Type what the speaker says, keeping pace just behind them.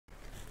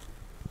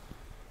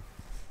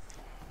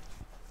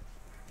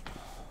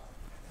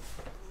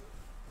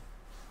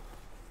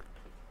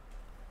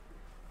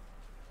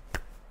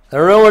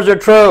The rumors are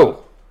true.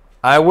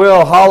 I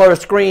will holler,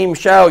 scream,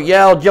 shout,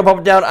 yell, jump up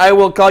and down. I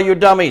will call you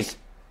dummies.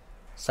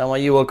 Some of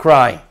you will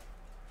cry.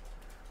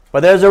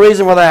 But there's a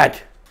reason for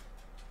that.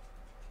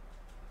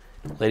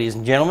 Ladies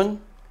and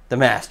gentlemen, the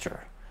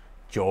master,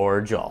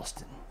 George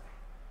Alston.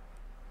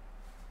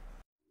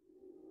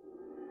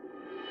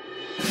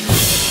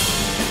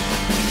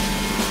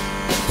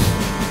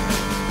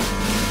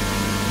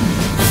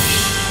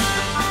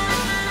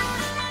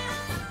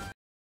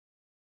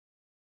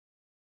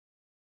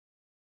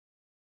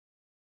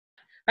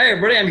 Hi,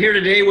 everybody. I'm here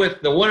today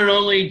with the one and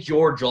only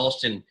George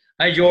Alston.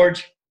 Hi,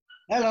 George.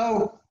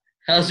 Hello.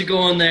 How's it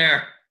going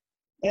there?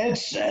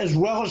 It's as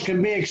well as can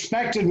be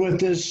expected with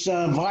this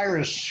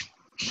virus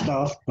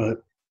stuff,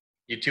 but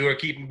You two are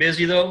keeping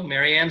busy, though?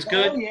 Marianne's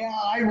good? oh yeah,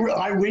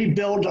 I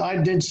rebuilt. I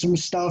did some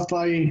stuff.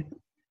 I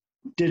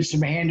did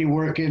some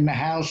handiwork in the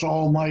house,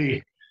 all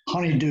my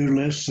honeydew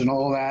lists and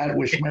all that,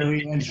 which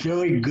Marianne's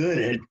really good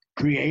at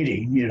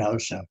creating.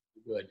 So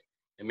Good.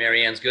 And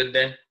Marianne's good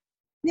then?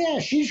 yeah,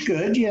 she's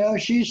good.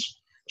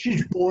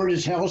 She's bored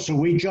as hell, so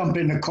we jump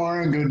in the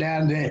car and go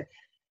down to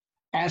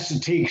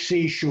Assateague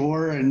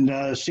Seashore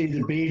and see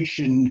the beach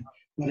and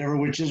whatever,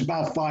 which is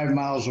about 5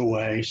 miles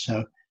away.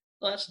 So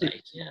Well, that's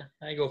nice. Yeah,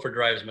 I go for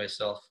drives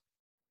myself.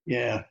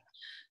 yeah.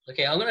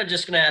 Okay, I'm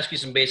just gonna ask you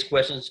some basic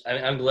questions.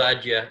 I'm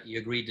glad you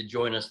agreed to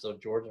join us, though,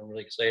 George. I'm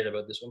really excited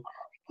about this one.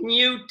 Can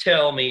you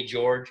tell me,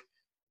 George,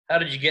 how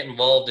did you get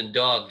involved in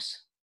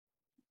dogs?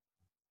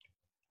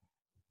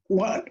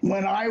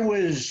 When I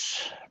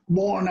was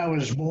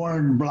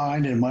born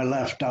blind in my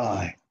left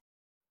eye.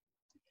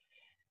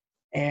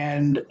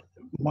 And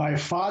my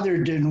father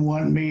didn't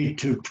want me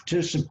to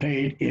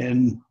participate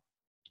in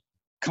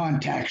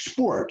contact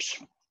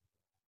sports,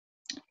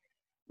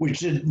 which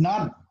did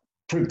not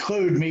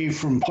preclude me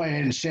from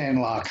playing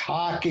sandlot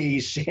hockey,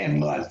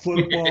 sandlot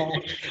football,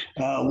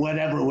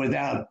 whatever,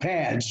 without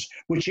pads,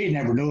 which he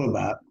never knew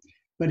about.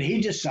 But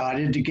he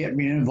decided to get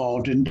me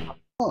involved in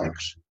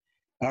dogs.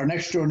 Our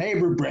next door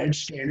neighbor bred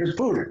standard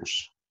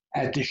poodles.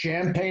 At the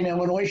Champaign,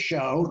 Illinois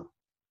show,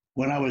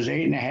 when I was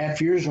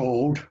 8.5 years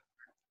old,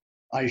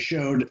 I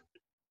showed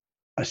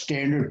a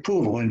standard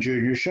poodle in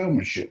junior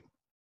showmanship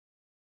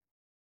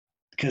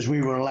because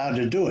we were allowed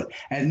to do it.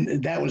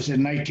 And that was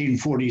in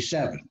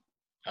 1947.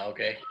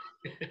 Okay.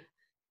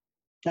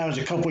 That was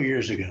a couple of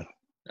years ago.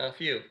 A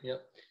few,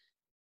 yep.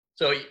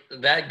 So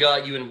that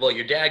got you involved.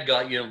 Your dad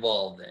got you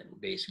involved then,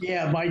 basically.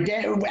 Yeah, my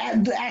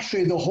dad,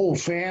 actually the whole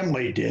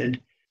family did.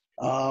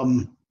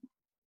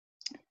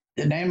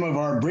 The name of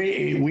our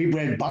breed,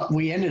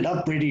 we ended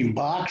up breeding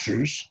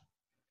boxers.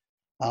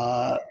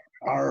 Our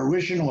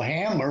original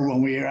handler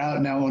when we were out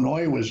in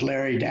Illinois was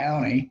Larry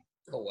Downey.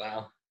 Oh,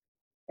 wow.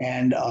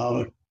 And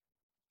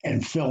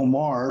Phil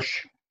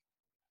Marsh.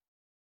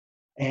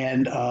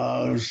 And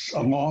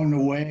along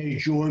the way,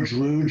 George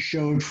Rude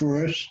showed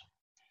for us.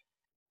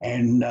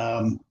 And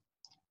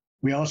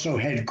we also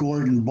had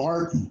Gordon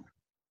Barton,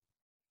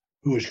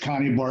 who was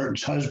Connie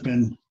Barton's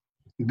husband.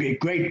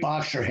 Great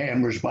boxer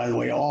handlers, by the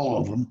way, all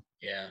of them.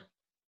 Yeah.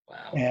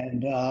 Wow.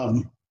 And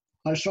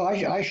so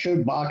I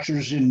showed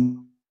boxers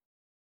in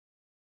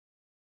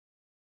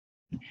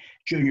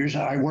juniors.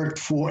 I worked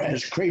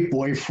as crate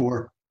boy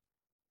for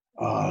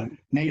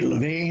Nate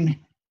Levine,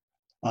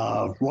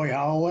 Roy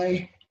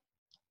Holloway,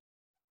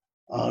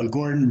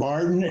 Gordon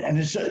Barton. And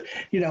it's,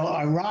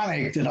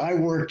 ironic that I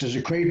worked as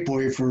a crate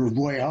boy for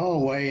Roy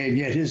Holloway, and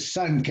yet his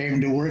son came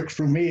to work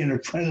for me and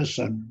apprentice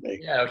under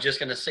me. Yeah, I was just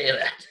going to say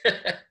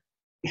that.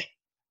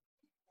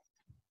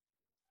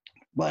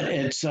 But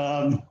it's,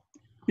 I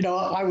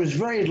was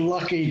very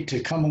lucky to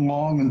come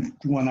along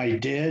when I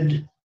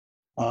did.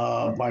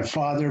 My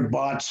father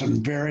bought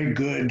some very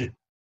good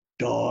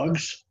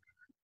dogs.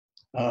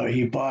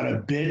 He bought a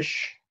bitch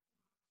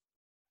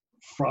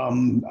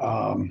from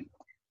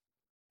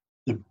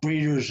the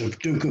breeders of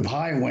Duke of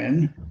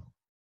Highwind,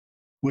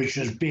 which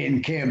was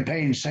being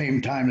campaigned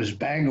same time as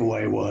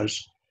Bangaway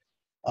was.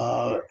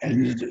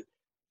 And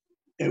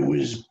it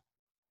was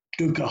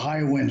Duke of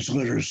Highwind's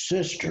little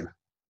sister.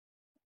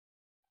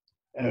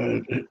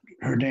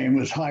 Her name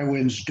was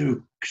Highwind's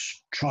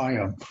Duke's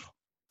Triumph.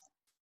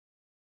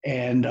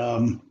 And,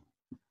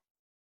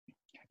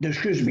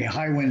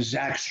 Highwind's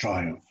Zach's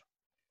Triumph.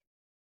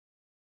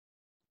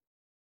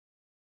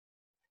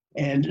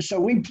 And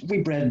so we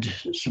bred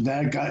some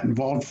that, got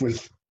involved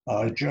with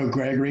Joe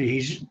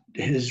Gregory.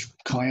 His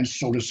clients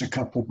sold us a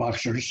couple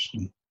boxers.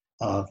 And,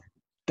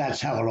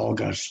 that's how it all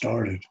got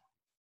started.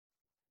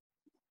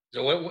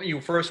 So when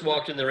you first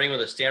walked in the ring with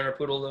a standard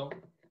poodle, though?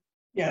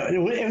 Yeah, it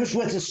was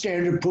with a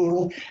standard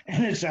poodle.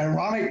 And it's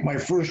ironic, my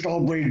first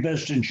all-breed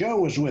best in show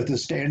was with a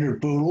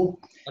standard poodle.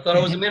 I thought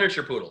it was a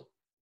miniature poodle.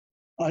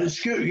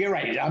 You're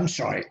right. I'm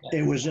sorry.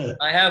 It was a.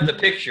 I have the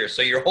picture,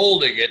 so you're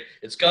holding it.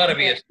 It's got to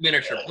be a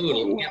miniature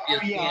poodle.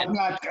 Yeah, I'm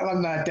not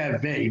that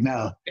big,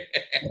 no.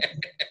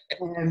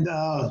 And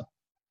no,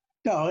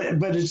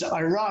 but it's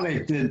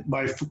ironic that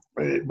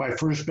my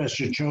first best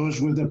in show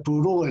was with a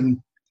poodle,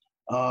 and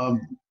a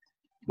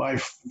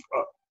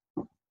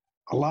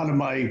lot of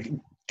my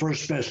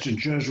first best and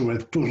chosen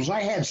with poodles. I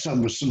had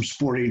some with some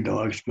sporting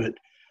dogs, but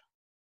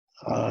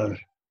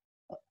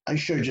I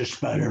showed just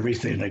about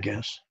everything, I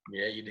guess.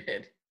 Yeah, you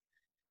did.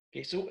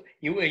 Okay, so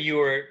you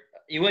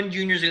won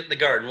juniors at the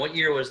Garden. What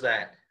year was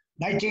that?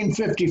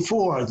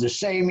 1954, the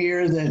same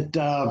year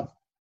that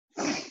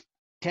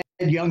Ted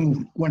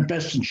Young went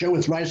best in show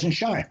with Rise and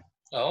Shine.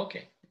 Oh,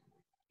 okay.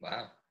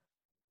 Wow.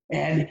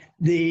 And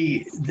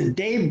the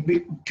day,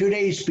 2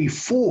 days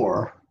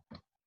before,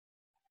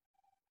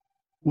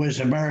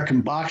 was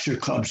American Boxer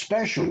Club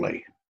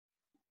specialty.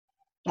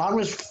 I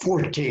was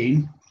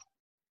 14.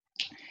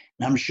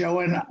 And I'm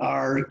showing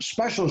our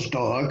specials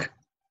dog,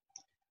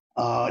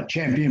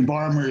 Champion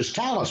Barmer's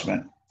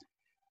Talisman,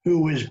 who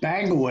was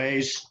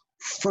Bangaway's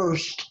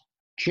first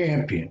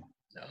champion.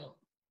 No.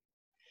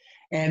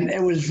 And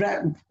it was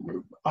that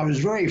I was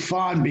very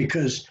fond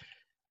because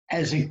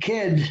as a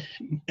kid,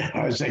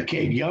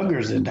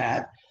 younger than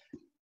that,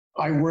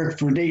 I worked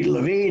for Nate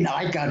Levine.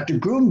 I got to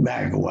groom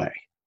Bangaway.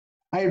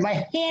 I had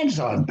my hands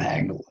on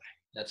Bangaway.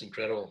 That's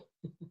incredible.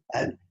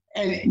 And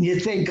you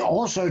think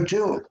also,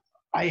 too,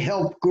 I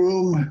helped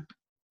groom,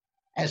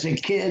 as a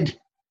kid,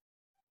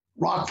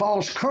 Rock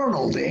Falls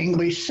Colonel, the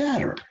English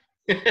setter.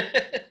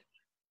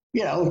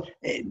 You know,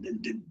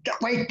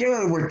 right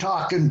there, we're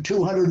talking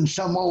 200 and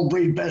some old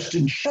breed best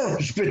in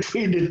shows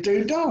between the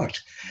two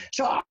dogs.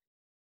 So,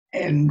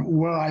 and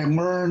where I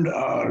learned,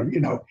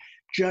 you know,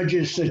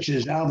 judges such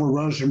as Alva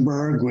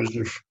Rosenberg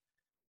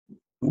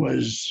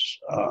was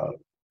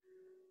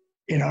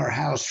in our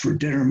house for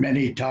dinner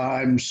many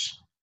times.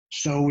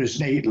 So was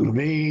Nate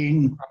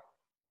Levine,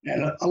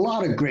 and a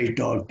lot of great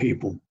dog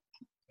people.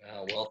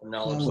 Wow, wealth of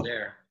knowledge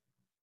there.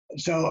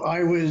 So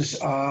I was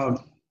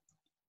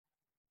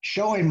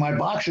showing my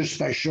boxer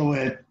special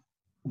at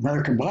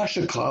American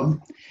Boxer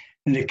Club,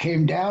 and it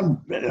came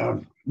down,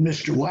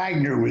 Mr.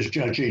 Wagner was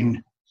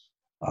judging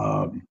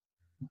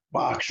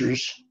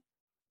boxers,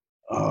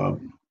 a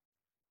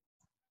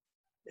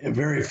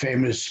very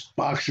famous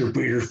boxer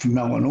breeder from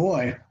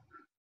Illinois.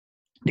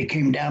 It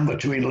came down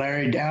between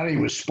Larry Downey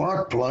with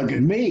Sparkplug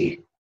and me.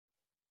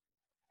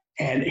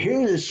 And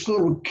here this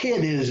little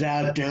kid is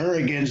out there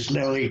against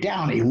Larry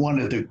Downey, one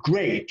of the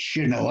greats,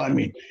 you know. I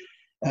mean,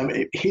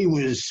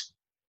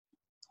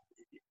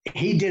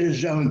 he did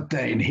his own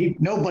thing.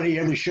 Nobody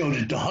ever showed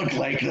a dog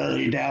like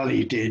Larry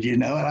Downey did, you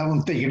know, and I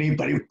don't think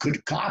anybody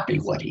could copy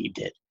what he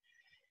did.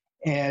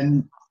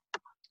 And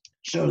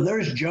so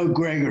there's Joe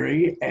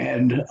Gregory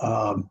and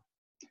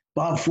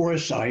Bob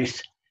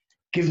Forsyth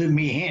giving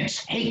me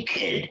hints. Hey,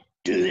 kid,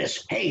 do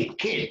this. Hey,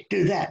 kid,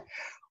 do that.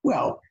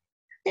 Well,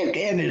 it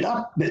ended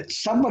up that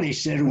somebody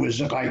said it was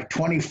like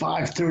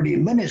 25, 30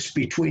 minutes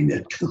between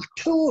the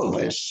two of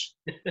us.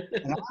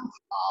 And I'm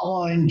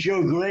following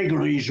Joe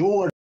Gregory's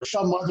order.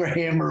 Some other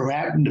hammer who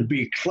happened to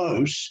be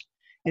close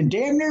and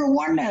damn near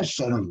won that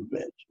son of a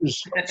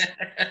bitch.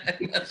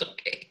 That's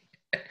okay.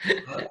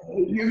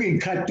 You can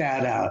cut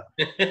that out.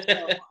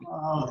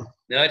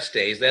 No, it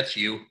stays. That's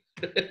you.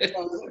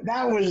 So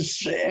that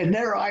was, and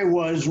there I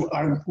was.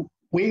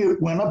 We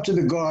went up to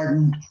the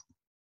Garden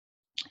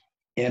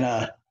in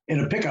a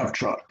pickup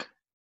truck.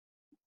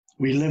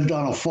 We lived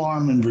on a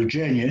farm in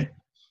Virginia,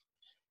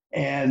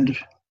 and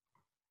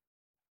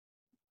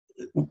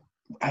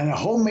a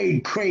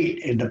homemade crate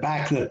in the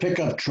back of the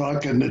pickup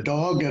truck, and the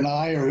dog and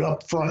I are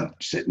up front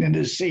sitting in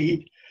the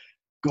seat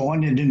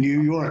going into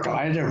New York.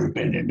 I'd never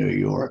been to New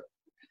York.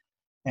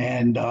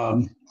 And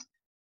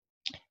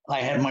I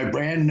had my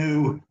brand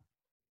new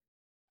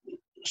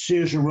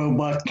Sears and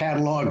Roebuck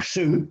catalog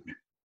suit,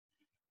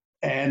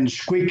 and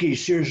squeaky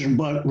Sears and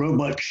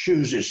Roebuck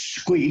shoes that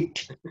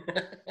squeaked.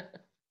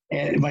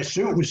 And my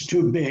suit was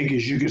too big,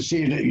 as you can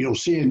see you'll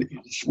see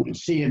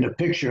in the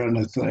picture on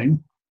the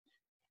thing.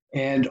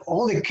 And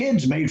all the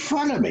kids made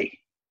fun of me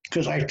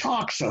because I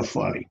talk so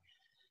funny.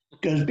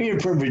 Because being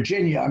from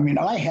Virginia, I mean,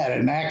 I had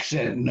an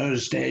accent in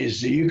those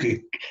days that you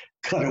could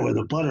cut it with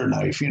a butter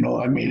knife, you know.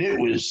 I mean, it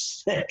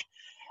was thick.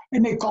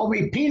 And they called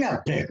me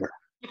peanut picker.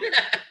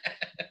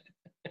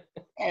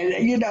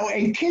 And, you know,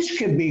 and kids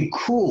can be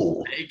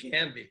cruel. They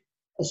can be.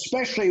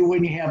 Especially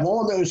when you have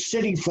all those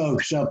city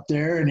folks up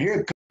there, and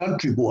here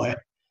country boy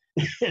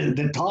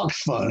that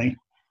talks funny.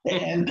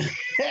 And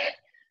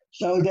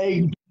so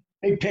they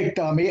picked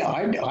on me.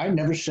 I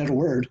never said a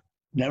word.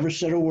 Never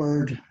said a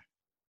word.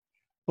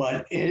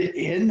 But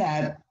in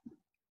that,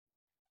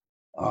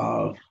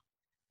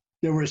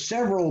 there were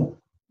several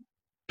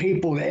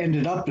people that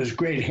ended up as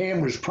great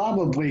hammers.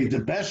 Probably the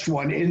best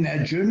one in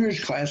that juniors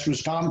class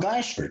was Tom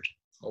Glassford.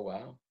 Oh,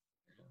 wow.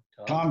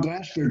 Tom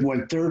Glassford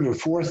went third or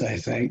fourth, I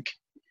think.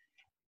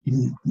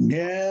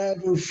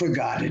 Never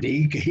forgot it.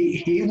 He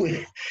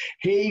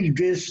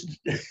just,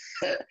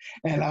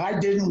 and I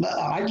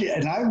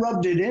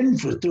rubbed it in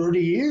for 30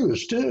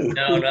 years too.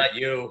 No, not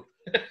you.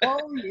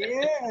 Oh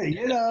yeah,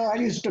 you know, I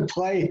used to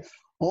play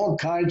all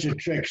kinds of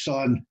tricks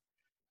on.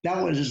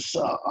 That was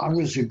I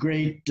was a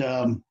great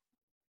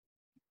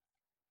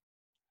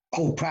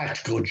whole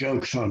practical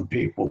jokes on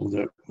people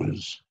that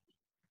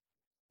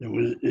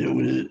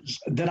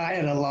I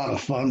had a lot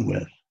of fun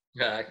with.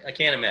 I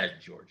can't imagine,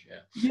 George.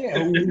 Yeah.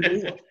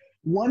 Yeah,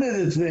 one of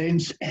the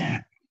things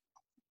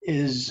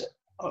is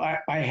I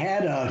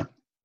had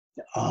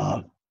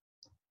uh,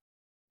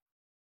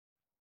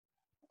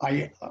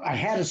 I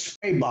had a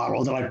spray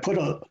bottle that I put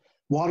a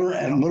water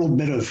and a little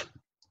bit of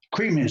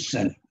cream in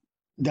it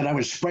that I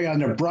would spray on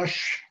the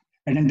brush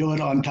and then do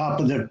it on top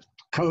of the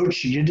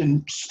coat. You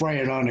didn't spray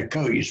it on the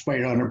coat, you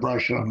sprayed it on the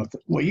brush.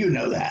 Well, you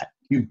know that.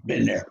 You've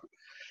been there.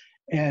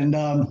 And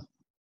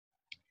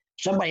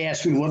somebody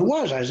asked me what it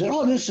was. I said,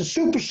 oh, this is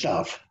super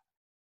stuff.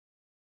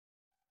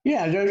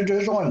 Yeah,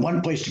 there's only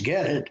one place to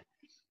get it.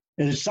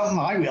 And it's something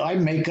I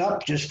make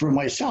up just for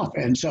myself.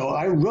 And so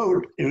I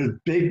wrote, it was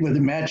big with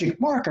a magic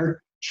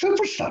marker,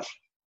 super stuff.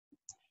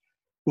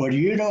 Well, do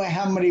you know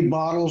how many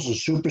bottles of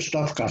super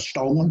stuff got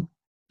stolen?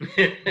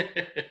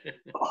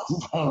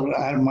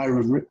 Out of my,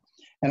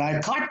 and I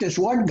caught this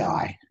one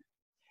guy,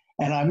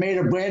 and I made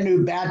a brand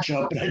new batch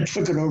up, and I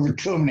took it over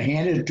to him and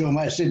handed it to him.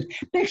 I said,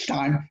 next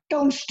time,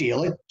 don't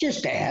steal it,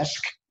 just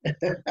ask.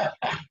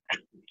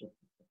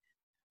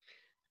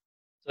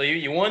 So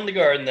you won the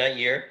garden that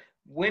year.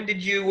 When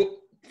did you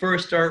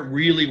first start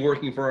really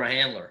working for a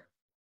handler?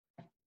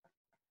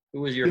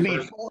 Who was your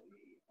first?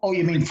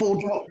 You mean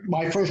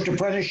my first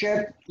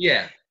apprenticeship?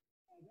 Yeah.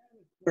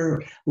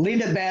 For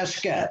Lena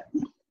Basquette.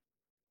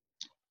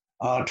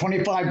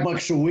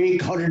 $25 a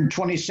week,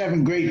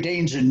 127 Great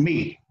Danes and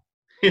me.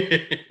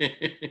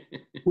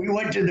 We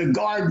went to the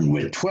garden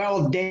with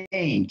 12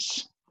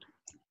 Danes.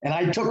 And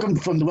I took them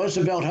from the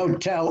Roosevelt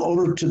Hotel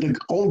over to the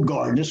old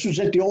garden. This was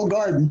at the old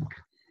garden.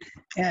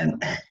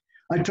 And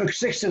I took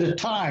 6 at a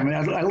time. And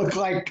I looked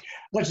like,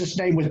 what's his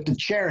name with the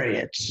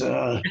chariots?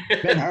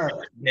 Ben-Hur.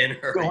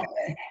 Ben-Hur.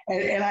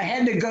 And I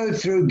had to go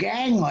through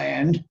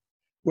gangland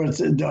with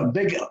the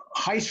big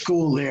high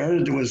school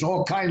there. There was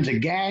all kinds of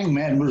gang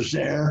members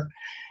there.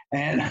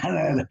 And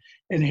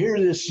here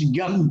this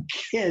young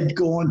kid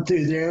going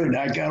through there, and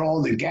I got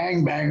all the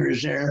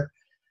gangbangers there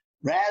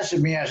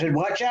razzing me. I said,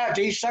 watch out,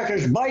 these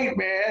suckers bite,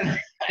 man.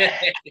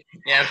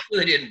 Yeah,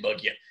 they didn't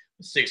bug you.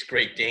 6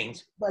 Great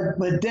Danes.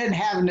 But then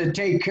having to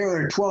take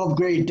care of 12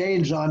 Great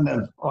Danes on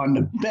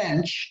the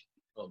bench.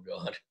 Oh,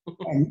 God.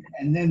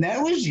 and then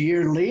that was the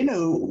year Lena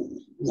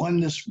won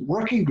this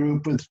working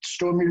group with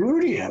Stormy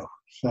Rudio.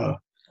 So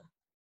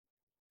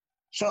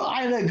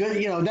I had a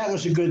good, that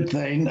was a good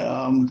thing.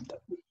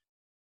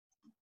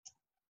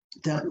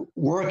 That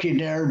working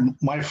there,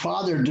 my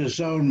father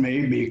disowned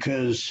me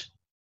because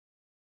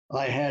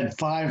I had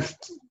 5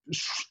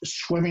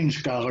 swimming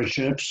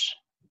scholarships.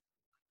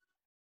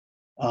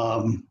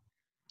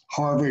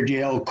 Harvard,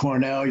 Yale,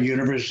 Cornell,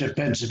 University of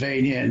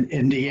Pennsylvania, and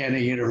Indiana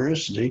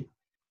University.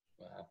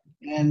 Wow.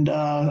 And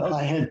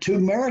I had 2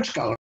 merit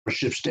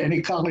scholarships to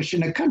any college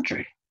in the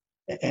country.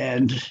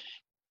 And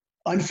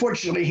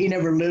unfortunately, he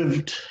never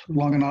lived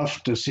long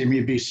enough to see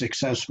me be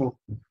successful.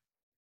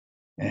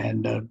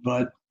 And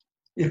but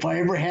if I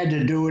ever had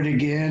to do it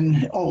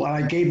again,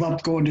 I gave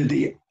up going to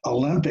the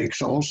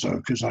Olympics also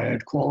because I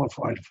had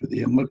qualified for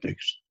the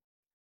Olympics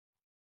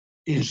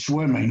in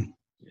swimming.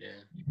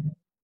 Yeah.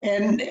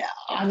 And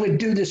I would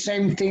do the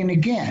same thing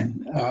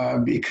again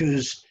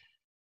because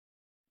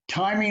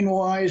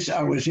timing-wise,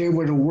 I was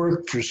able to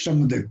work for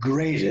some of the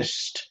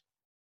greatest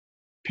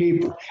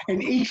people.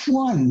 And each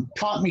one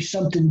taught me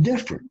something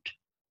different.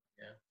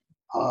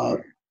 Yeah.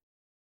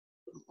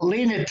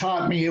 Lena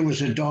taught me it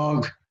was a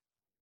dog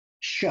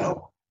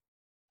show.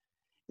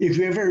 If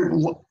you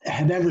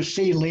had ever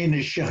seen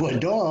Lena show a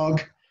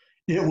dog,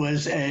 it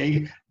was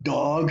a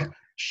dog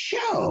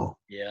show.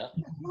 Yeah.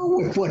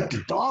 With what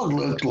the dog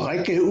looked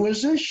like, it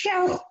was a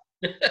show.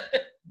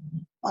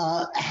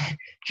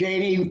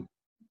 Janie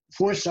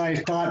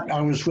Forsyth thought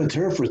I was with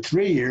her for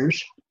 3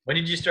 years. When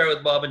did you start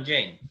with Bob and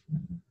Jane?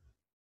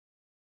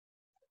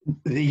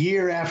 The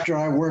year after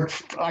I worked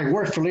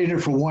for Lena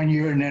for 1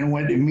 year and then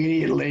went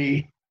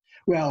immediately.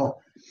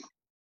 Well,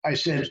 I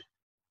said,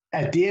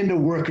 at the end of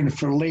working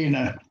for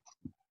Lena,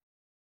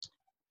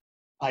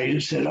 I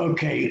said,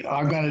 okay,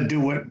 I'm going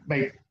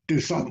to do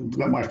something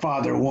that my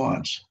father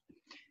wants.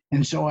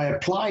 And so I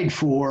applied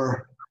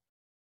for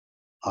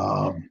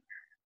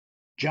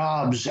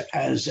jobs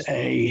as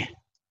a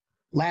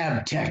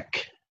lab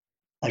tech,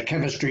 a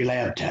chemistry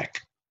lab tech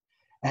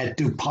at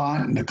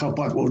DuPont and a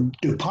couple of, well,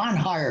 DuPont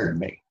hired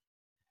me.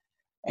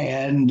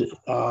 And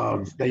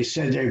they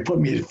said they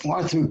put me as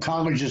far through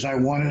college as I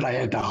wanted. I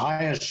had the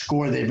highest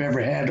score they've ever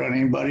had on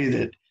anybody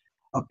that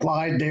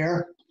applied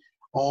there,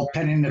 all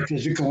pending the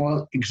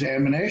physical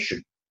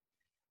examination.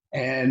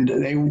 And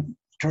they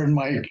turned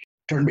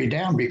me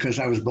down because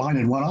I was blind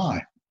in one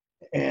eye.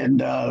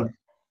 And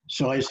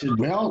so I said,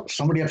 well,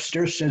 somebody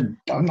upstairs said,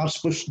 I'm not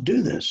supposed to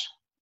do this.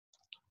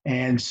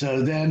 And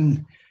so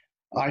then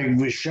I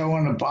was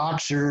showing a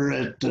boxer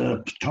at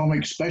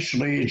Potomac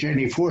Specialty, and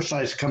Janie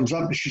Forsyth comes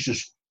up and she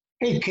says,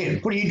 hey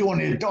kid, what are you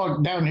doing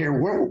down here?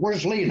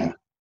 Where's Lena?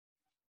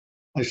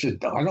 I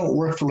said, I don't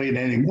work for Lena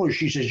anymore.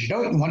 She says, you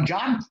don't want a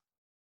job?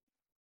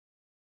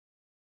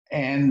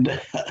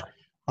 And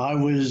I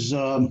was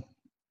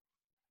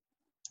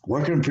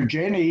working for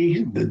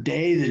Jenny the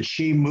day that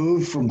she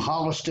moved from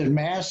Holliston,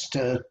 Mass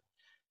to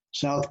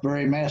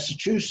Southbury,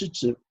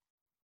 Massachusetts,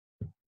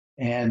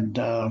 and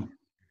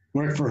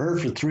worked for her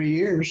for 3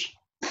 years.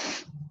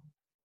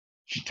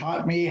 She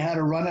taught me how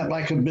to run it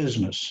like a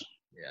business.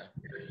 Yeah.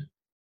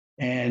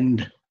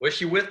 And was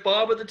she with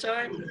Bob at the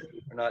time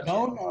or not?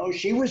 No,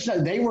 she was.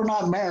 They were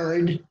not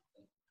married.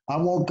 I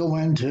won't go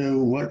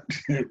into what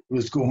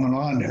was going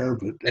on there,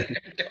 but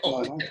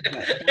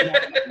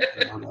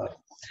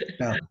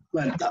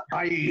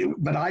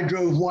but I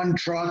drove one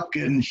truck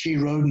and she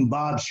rode in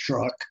Bob's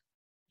truck,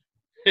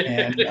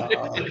 and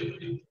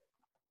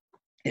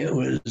it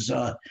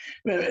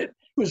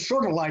was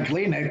sort of like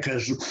Lena,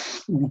 because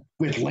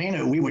with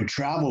Lena we would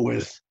travel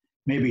with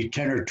maybe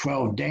 10 or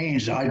 12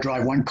 Danes. I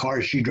drive one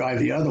car, she drive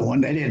the other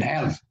one. They didn't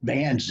have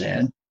vans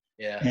then.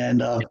 Yeah.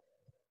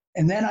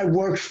 And then I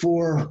worked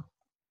for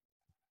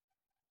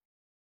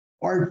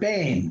Art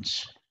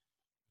Baines.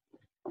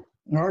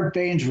 And Art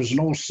Baines was an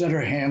old setter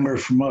handler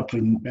from up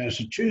in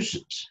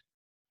Massachusetts.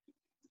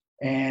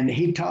 And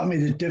he taught me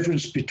the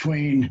difference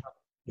between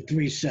the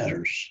three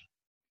setters.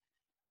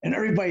 And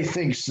everybody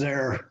thinks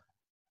they're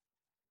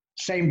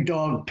same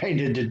dog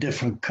painted a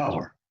different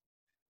color.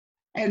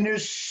 And they're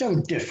so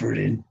different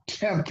in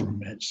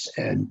temperaments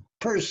and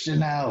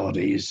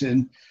personalities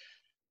and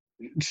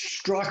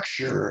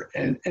structure.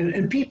 And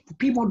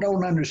people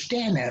don't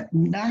understand that.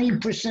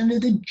 90%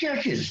 of the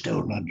judges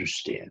don't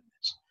understand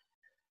this.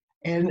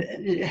 And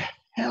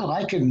hell,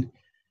 I can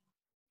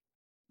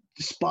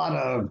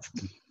spot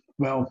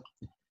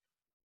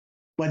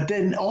but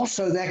then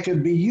also that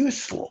could be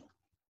useful.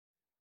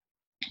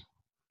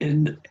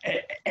 And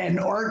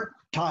Art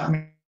taught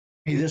me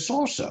this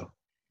also.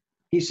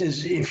 He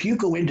says, if you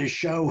go in to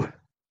show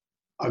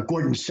a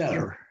Gordon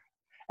setter,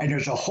 and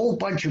there's a whole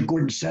bunch of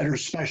Gordon setter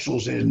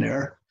specials in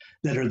there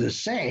that are the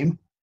same,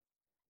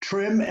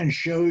 trim and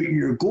show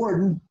your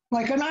Gordon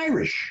like an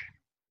Irish.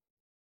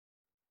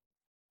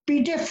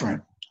 Be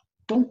different.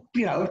 Don't.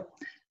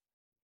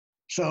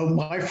 So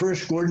my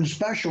first Gordon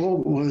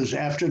special was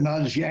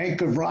Afternoon's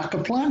Yank of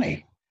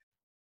Rockaplenty,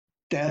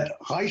 that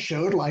I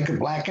showed like a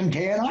black and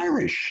tan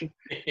Irish.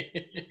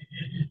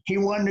 He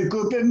won the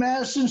group at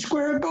Madison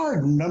Square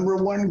Garden,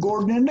 #1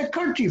 Gordon in the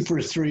country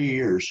for 3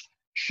 years,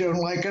 shown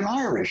like an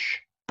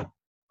Irish,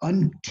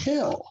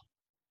 until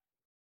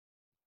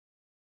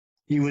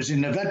he was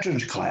in the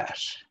veterans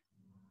class.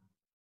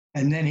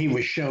 And then he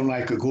was shown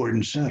like a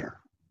Gordon setter.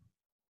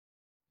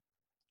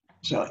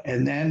 So,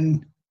 and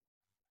then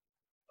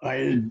I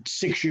had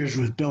 6 years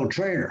with Bill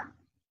Trader.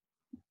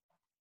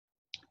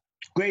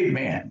 Great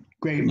man,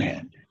 great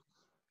man.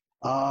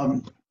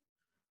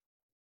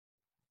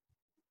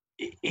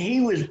 He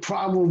was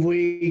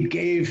probably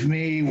gave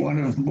me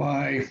was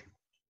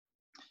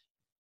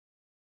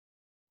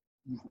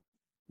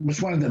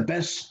one of the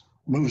best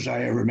moves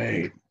I ever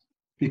made,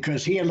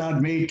 because he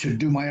allowed me to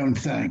do my own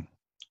thing.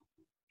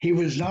 He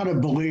was not a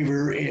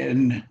believer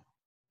in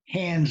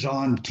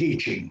hands-on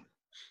teaching.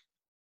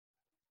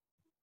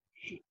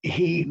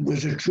 He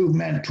was a true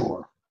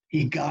mentor.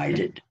 He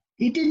guided.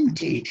 He didn't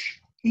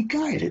teach, he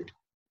guided.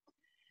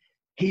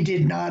 He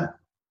did not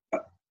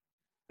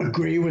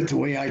agree with the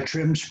way I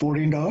trimmed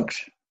sporting dogs,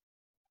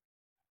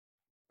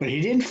 but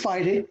he didn't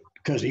fight it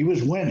because he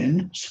was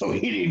winning, so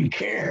he didn't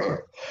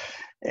care.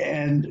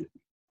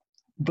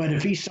 But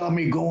if he saw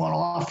me going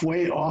off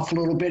a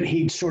little bit,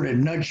 he'd sort of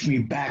nudge me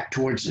back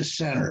towards the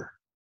center.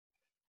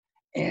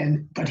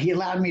 But he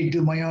allowed me to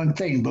do my own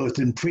thing, both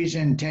in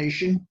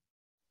presentation,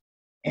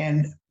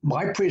 and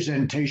my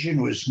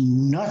presentation was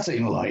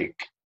nothing like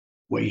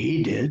the way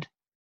he did.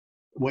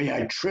 The way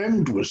I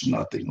trimmed was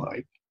nothing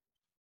like.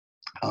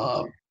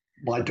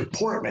 My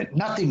deportment,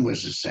 nothing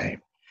was the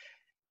same.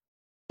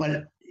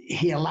 But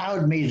he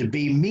allowed me to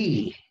be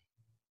me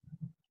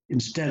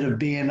instead of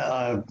being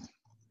it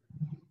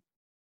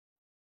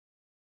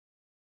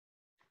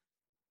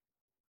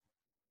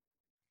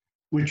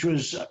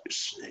was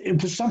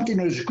something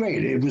that was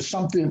great.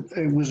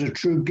 It was a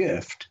true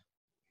gift.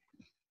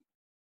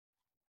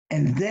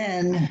 And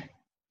then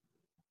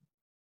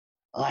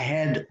I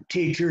had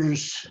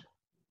teachers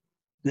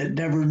that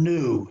never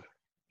knew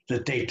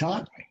that they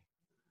taught me.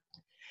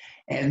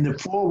 And the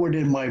foreword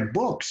in my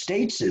book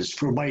states this: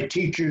 for my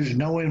teachers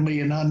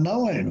knowingly and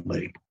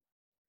unknowingly.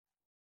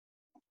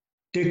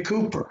 Dick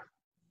Cooper,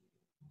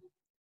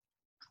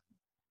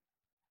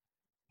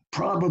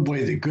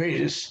 probably the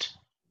greatest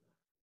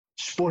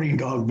sporting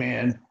dog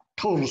man,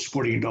 total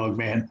sporting dog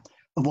man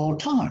of all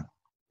time.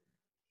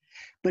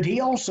 But he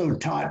also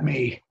taught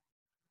me,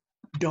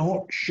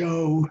 don't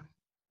show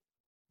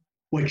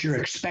what you're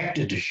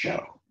expected to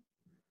show.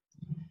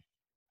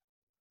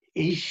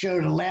 He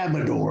showed a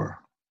Labrador,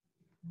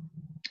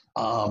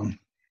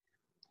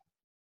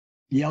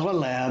 yellow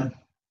lab,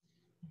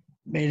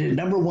 made it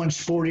 #1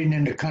 sporting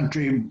in the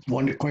country,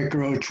 won the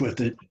Quaker Oats with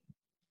it.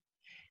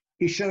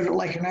 He showed it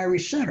like an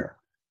Irish setter.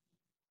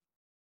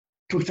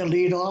 Took the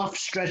lead off,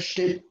 stretched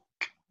it,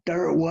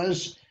 there it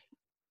was,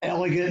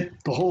 elegant,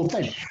 the whole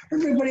thing.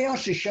 Everybody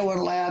else is showing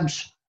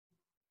labs,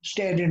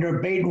 standing there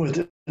baiting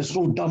with this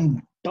little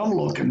dumb dumb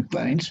looking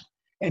things.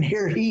 And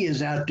here he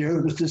is out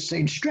there with this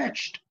thing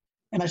stretched.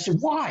 And I said,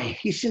 why?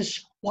 He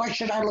says, why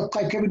should I look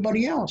like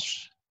everybody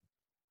else?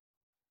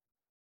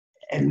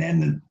 And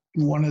then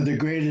one of the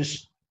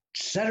greatest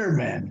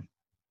centermen.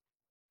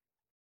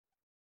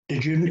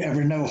 Did you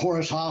ever know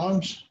Horace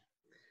Hollins?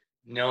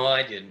 No,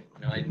 I didn't.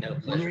 No, I didn't have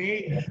a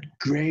pleasure.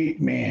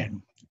 Great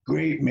man.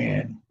 Great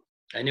man.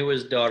 I knew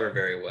his daughter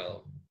very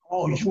well.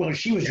 Oh, well,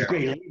 she was Carol. a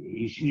great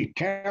lady.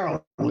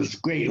 Carol was a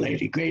great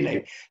lady, great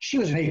lady. She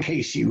was an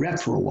AKC rep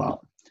for a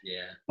while.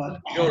 Yeah.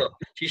 But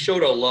She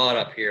showed a lot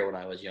up here when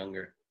I was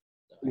younger.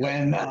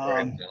 when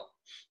I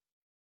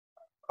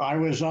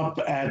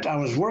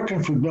was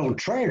working for Bill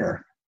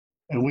Trader,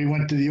 and we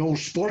went to the old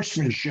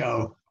Sportsman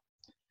show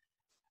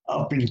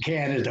up in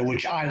Canada,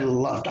 which I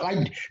loved.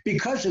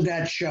 Because of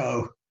that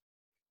show,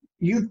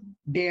 you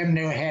damn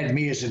near had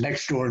me as a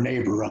next door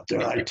neighbor up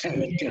there, I tell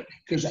you.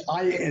 Because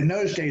in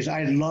those days,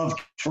 I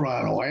loved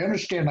Toronto. I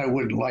understand I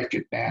wouldn't like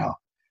it now,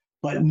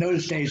 but in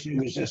those days, it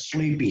was a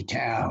sleepy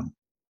town.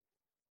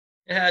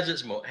 It has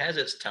its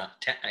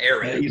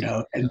area. You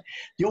know, and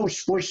the old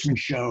Sportsman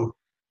show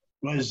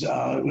was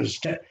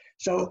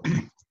so.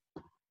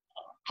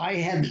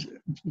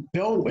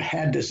 Bill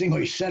had this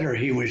English setter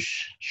he was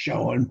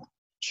showing,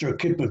 Sir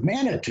Kip of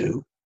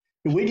Manitou,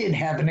 that we didn't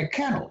have in a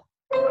kennel.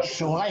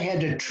 So I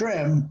had to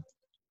trim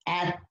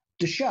at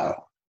the show.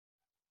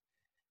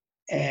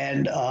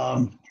 And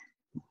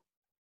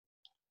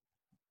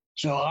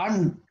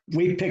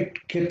we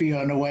picked Kippy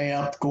on the way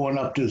up, going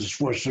up to the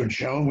Sportsman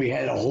show, and we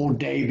had a whole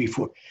day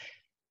before.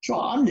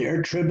 So I'm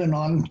there trimming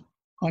on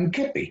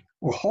Kippy,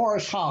 where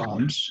Horace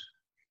Hollins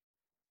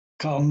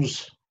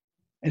comes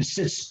and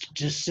just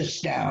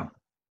sits down.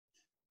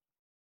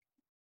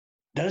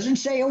 Doesn't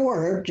say a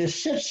word,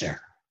 just sits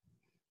there.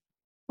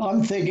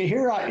 I'm thinking,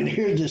 here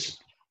this,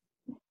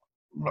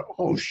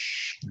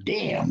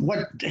 damn,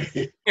 what,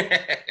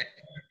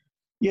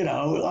 you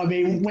know, I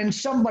mean, when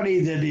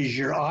somebody that is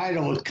your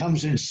idol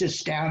comes and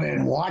sits down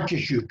and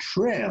watches you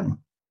trim.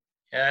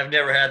 Yeah, I've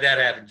never had that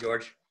happen,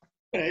 George.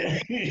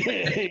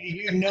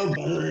 You know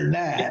better than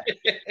that.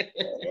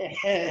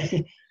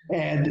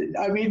 And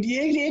I mean,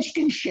 it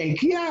can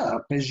shake you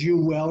up, as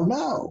you well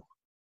know.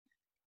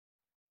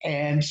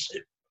 And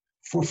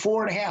for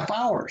 4.5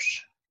 hours,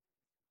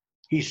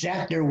 he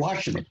sat there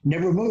watching it,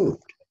 never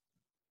moved.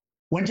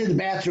 Went to the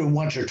bathroom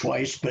once or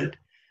twice, but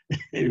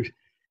you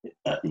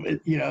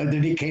know,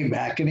 then he came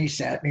back and he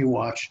sat and he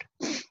watched.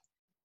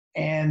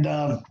 And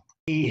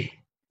he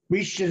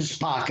reached in his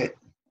pocket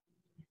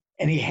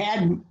and he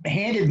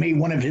handed me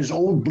one of his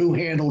old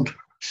blue-handled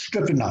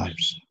stripping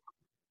knives.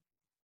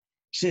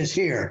 Says,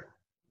 here,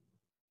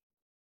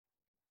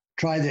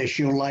 try this,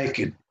 you'll like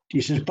it.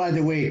 He says, by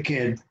the way,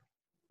 kid,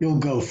 you'll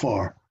go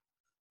far.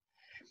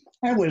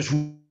 That was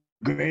the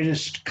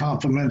greatest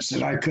compliments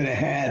that I could have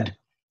had.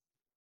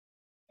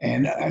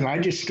 And I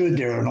just stood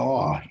there in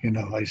awe, you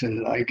know. I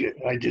said, I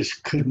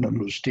just couldn't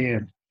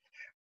understand.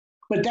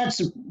 But that's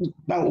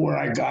about where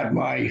I got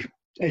my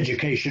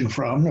education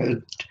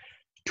from.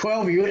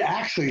 12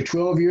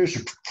 years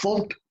of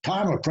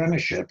full-time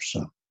apprenticeship.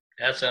 So.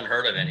 That's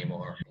unheard of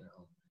anymore. You know.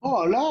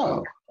 Oh,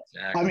 no.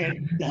 Exactly. I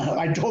mean,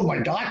 I told my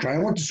doctor, I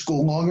went to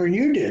school longer than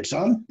you did,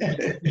 son.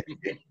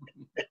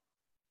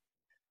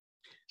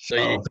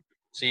 So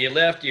you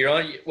left.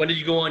 When did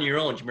you go on your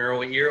own? Do you remember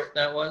what year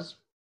that was?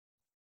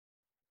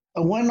 I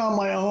went on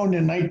my own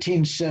in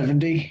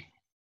 1970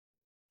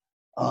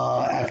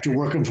 after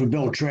working for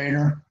Bill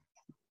Trainer.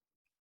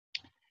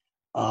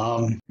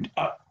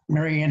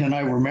 Mary Ann and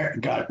I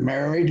got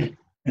married,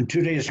 and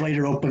 2 days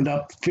later opened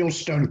up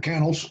Fieldstone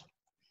Kennels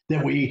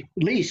that we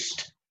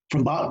leased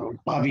from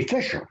Bobby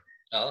Fisher.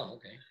 Oh,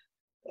 okay.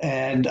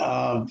 And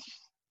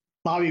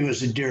Bobby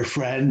was a dear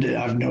friend.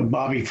 I've known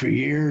Bobby for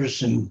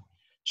years, and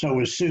so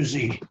was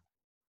Susie.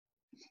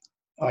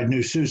 I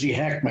knew Susie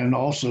Heckman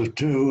also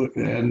too,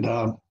 and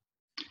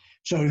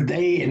so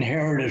they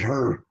inherited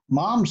her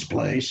mom's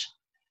place.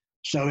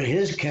 So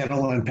his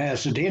kennel in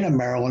Pasadena,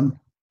 Maryland,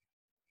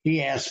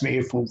 he asked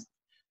me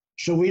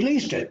so we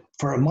leased it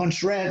for a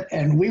month's rent,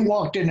 and we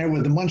walked in there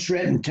with a month's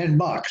rent and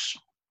 $10,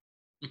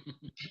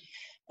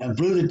 and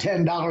blew the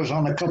 $10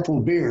 on a couple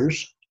of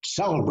beers to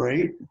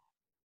celebrate,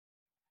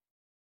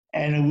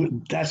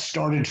 and that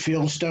started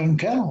Fieldstone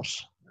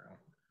Kennels.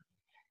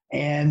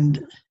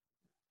 And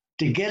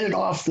to get it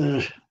off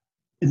in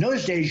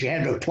those days, you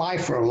had to apply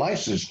for a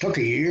license. It took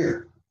a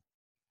year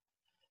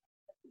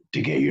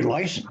to get your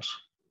license.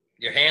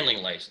 Your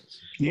handling license.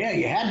 Yeah,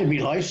 you had to be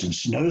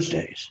licensed in those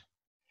days.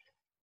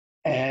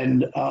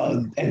 And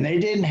they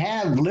didn't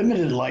have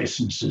limited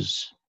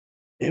licenses.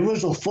 It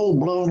was a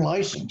full-blown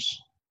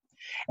license.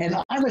 And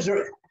I was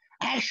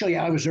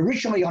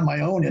originally on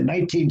my own in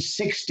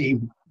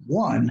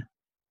 1961.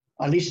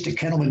 I leased a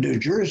kennel in New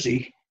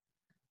Jersey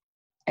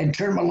and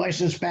turned my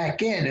license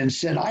back in and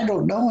said, I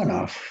don't know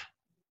enough.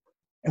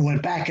 And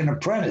went back and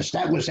apprenticed.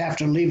 That was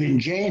after leaving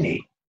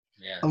Janie.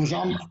 Yeah.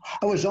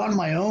 I was on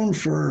my own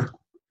for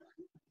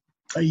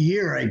a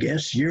year, I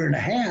guess, year and a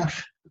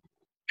half.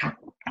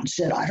 And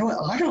said, I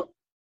don't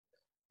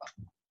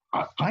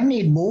I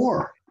need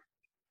more.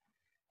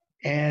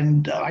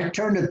 And I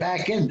turned it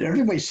back in.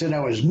 Everybody said I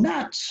was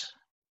nuts.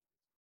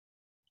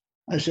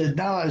 I said,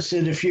 no, I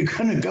said, if you're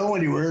going to go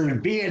anywhere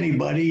and be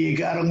anybody, you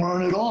got to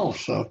learn it all.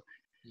 So,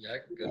 Yeah,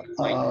 good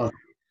point.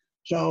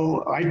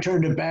 so I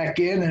turned it back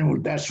in,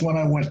 and that's when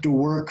I went to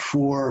work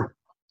for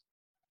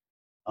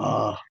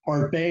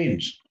Art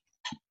Baines.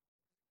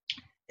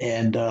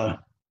 And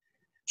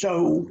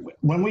so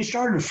when we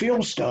started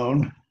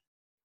Fieldstone,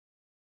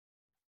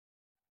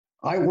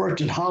 I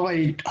worked at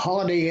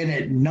Holiday Inn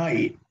at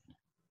night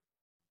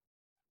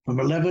from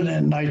 11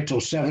 at night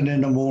till 7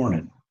 in the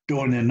morning,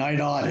 doing the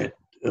night audit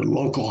at a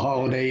local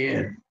Holiday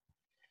Inn.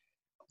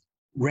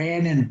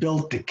 Ran and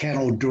built the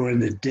kennel during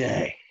the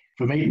day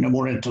from 8 in the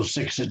morning until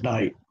 6 at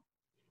night.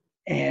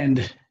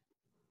 And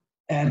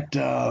at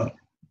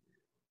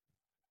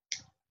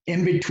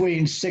in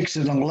between 6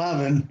 and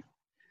 11,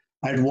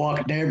 I'd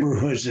walk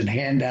neighborhoods and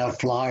hand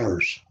out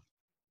flyers.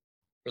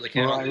 For the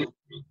kennel?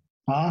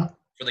 Huh?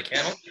 For the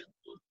kennel?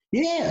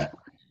 Yeah.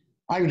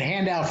 I would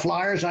hand out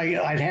flyers.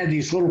 I'd had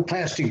these little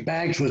plastic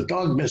bags with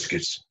dog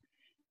biscuits.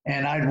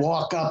 And I'd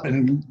walk up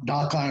and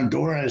knock on a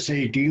door and I'd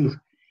say, do you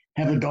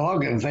have a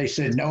dog? And if they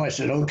said no, I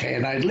said, okay,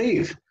 and I'd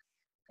leave.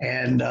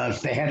 And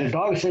if they had a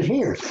dog, I said,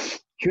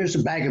 here's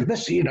a bag of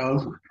biscuits,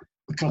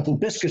 a couple of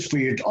biscuits for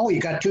you. Oh, you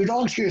got 2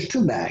 dogs? Here's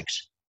 2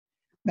 bags.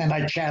 Then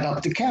I'd chat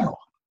up the kennel.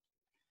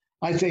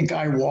 I think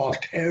I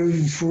walked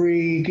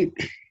every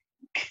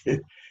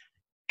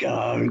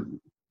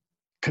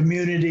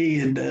community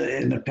in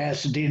the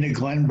Pasadena,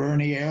 Glen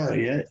Burnie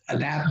area,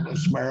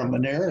 Annapolis,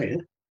 Maryland area.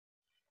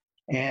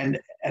 And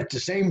at the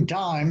same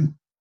time,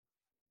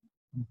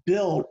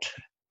 built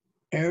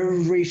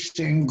every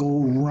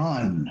single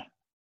run.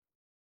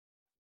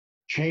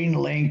 Chain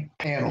link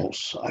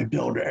panels. I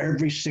built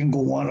every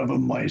single one of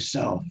them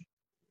myself.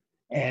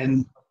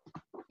 And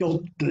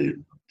built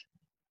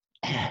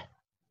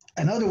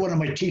another one of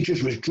my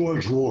teachers was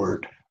George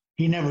Ward.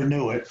 He never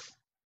knew it.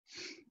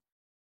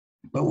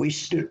 But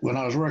when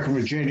I was working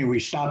with Janie, we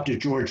stopped at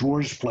George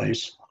Ward's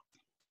place.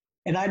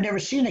 And I'd never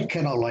seen a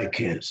kennel like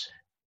his.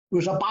 It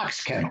was a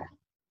box kennel.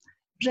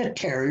 It was a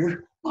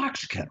terrier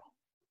box kennel.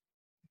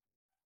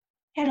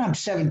 And I'm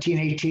 17,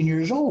 18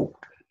 years old.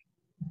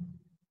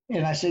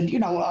 And I said,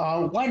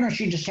 why don't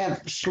you just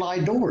have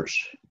slide doors?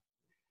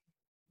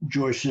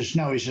 George says,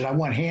 no. He said, I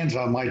want hands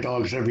on my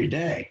dogs every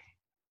day.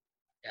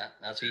 Yeah,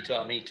 that's what he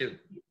taught me too.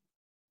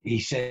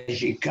 He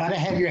says, you got to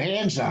have your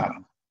hands on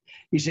them.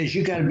 He says,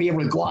 you got to be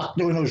able to go out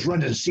doing those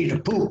runs and see the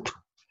poop.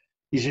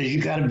 He says,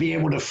 you got to be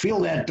able to feel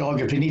that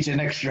dog if it needs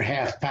an extra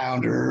half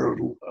pound or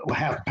a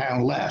half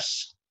pound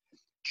less.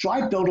 So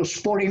I built a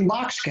sporting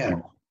box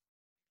kennel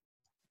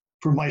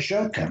for my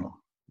show kennel.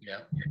 Yeah.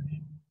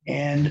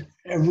 And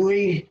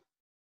every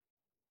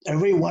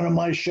one of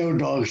my show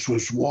dogs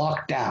was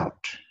walked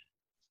out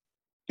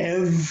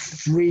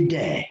every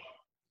day.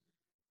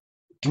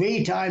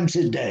 3 times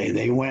a day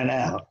they went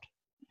out.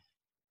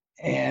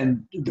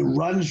 And the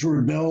runs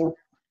were built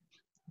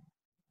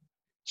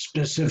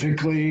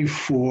specifically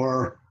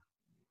for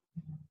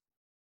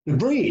the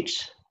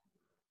breeds.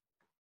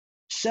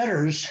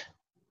 Setters,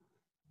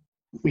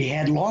 we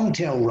had long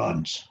tail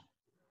runs.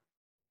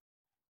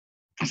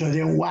 So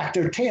they would whack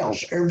their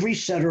tails. Every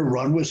setter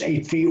run was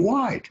 8 feet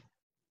wide.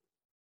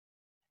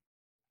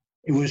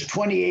 It was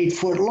 28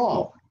 foot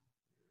long.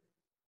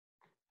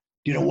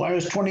 Do you know why it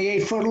was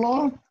 28 foot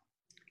long?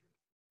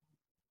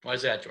 Why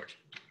is that, George?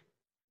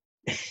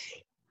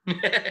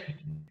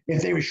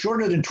 If they were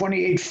shorter than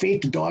 28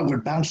 feet, the dog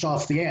would bounce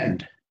off the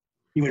end.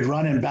 He would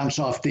run and bounce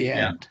off the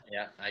end.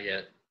 Yeah, I get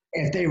it.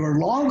 If they were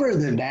longer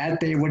than that,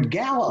 they would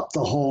gallop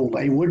the whole,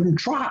 they wouldn't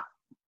trot.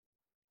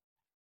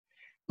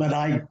 But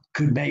I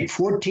could make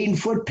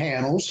 14-foot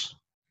panels,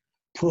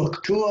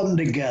 hook 2 of them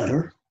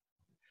together,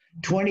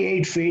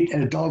 28 feet,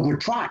 and a dog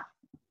would trot.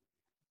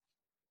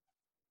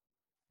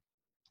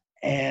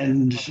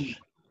 And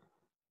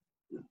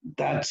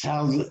that's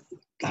how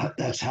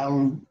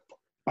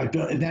I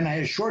built. And then I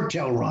had short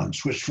tail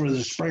runs, which were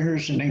the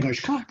Springers and English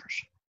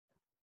Cockers.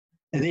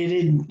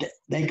 And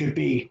they could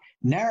be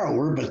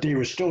narrower, but they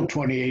were still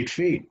 28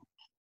 feet.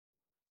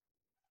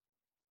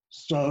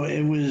 So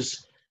it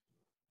was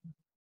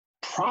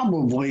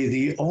probably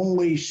the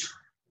only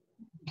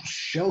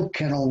show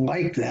kennel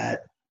like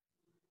that.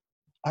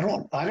 I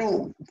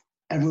don't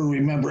ever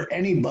remember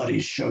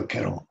anybody's show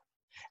kennel,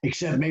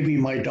 except maybe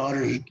my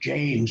daughter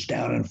Jane's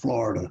down in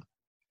Florida.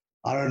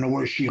 I don't know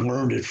where she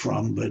learned it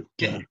from, but.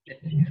 Well,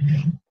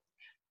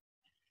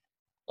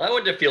 I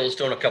went to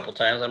Fieldstone a couple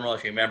times. I don't know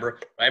if you remember.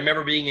 I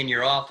remember being in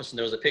your office and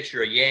there was a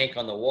picture of Yank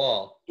on the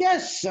wall.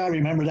 Yes, I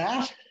remember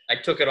that. I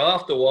took it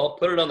off the wall,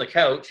 put it on the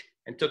couch,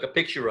 and took a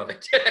picture of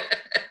it.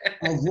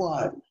 Of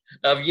what?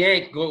 Of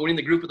Yank winning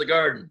the group of the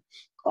garden.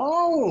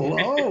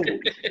 Oh.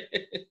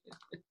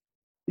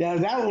 Yeah,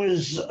 that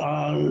was,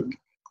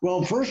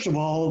 well, first of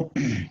all,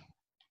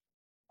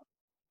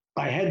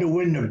 I had to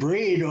win the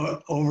breed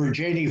over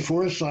Janie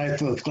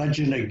Forsyth with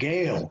Legend of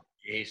Gale.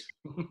 Jeez.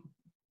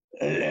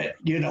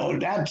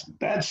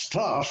 That's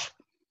tough.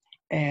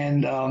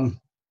 And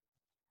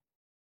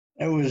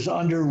It was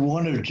under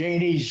one of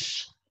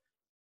Janie's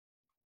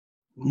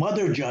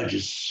mother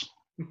judges.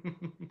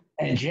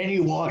 And Janie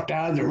walked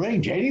out of the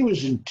ring. Janie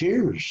was in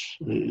tears.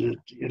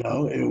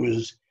 It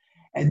was.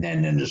 And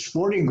then in the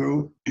sporting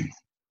group,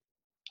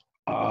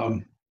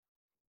 the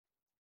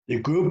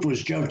group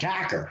was Joe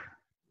Tacker.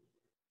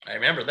 I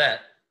remember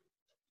that.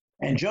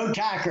 And Joe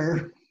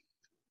Tacker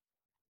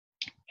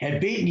had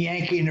beaten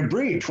Yankee in a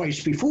breed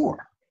twice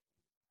before.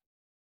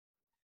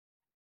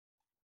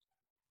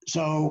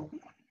 So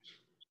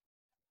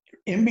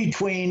in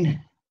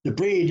between the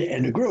breed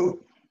and the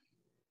group,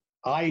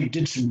 I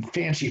did some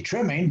fancy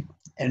trimming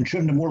and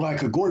trimmed him more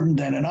like a Gordon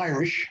than an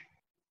Irish.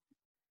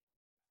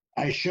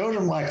 I showed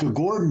him like a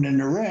Gordon in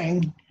the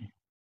ring,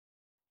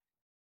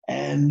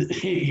 and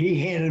he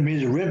handed me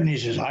the ribbon. He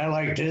says, I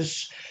like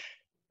this.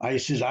 I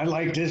says, I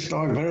like this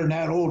dog better than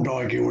that old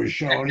dog you were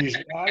showing. He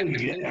said, I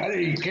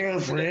didn't care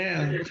for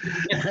him.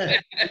 I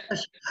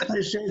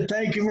said,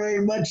 thank you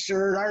very much,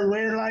 sir. I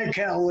ran like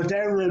hell with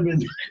that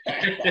ribbon.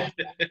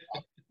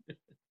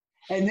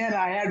 And then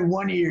I had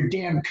one of your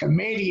damn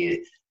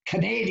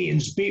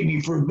Canadians beat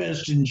me for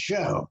best in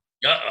show.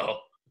 Uh-oh.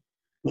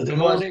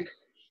 It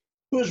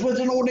was with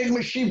an old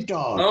English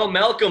sheepdog. Oh,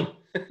 Malcolm.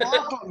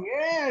 Malcolm,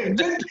 yeah,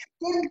 good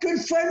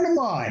friend of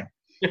mine.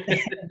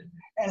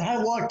 And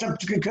I walked up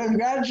to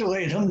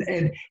congratulate him,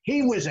 and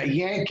he was a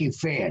Yankee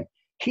fan.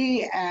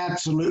 He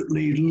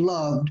absolutely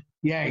loved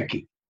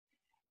Yankee.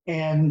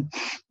 And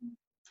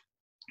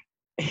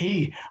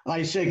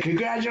I said,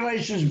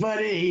 congratulations,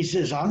 buddy. He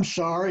says, I'm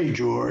sorry,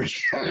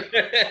 George. I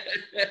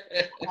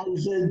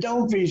said,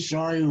 don't be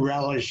sorry,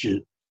 relish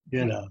it,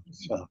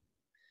 So.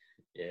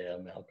 Yeah,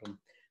 Malcolm.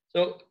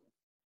 So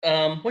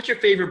what's your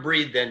favorite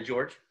breed then,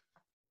 George?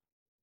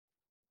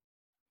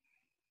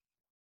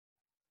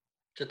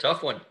 It's a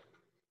tough one.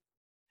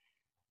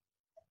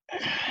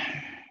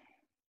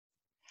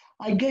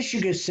 I guess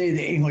you could say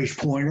the English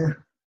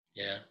pointer.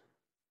 Yeah.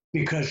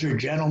 Because they're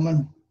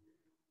gentlemen.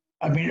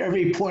 I mean,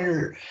 every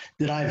pointer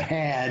that I've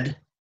had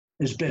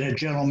has been a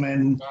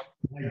gentleman.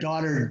 My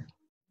daughter,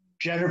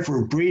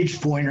 Jennifer, breeds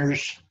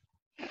pointers,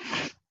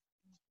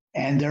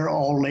 and they're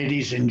all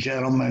ladies and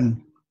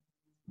gentlemen.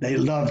 They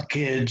love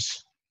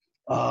kids.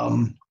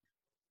 They're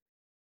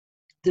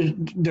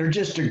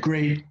just a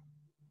great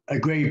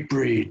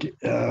breed.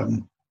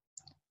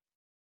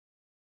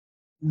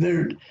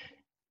 They're,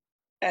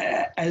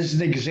 as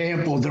an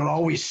example, they're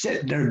always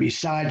sitting there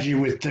beside you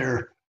with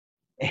their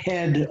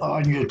head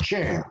on your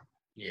chair.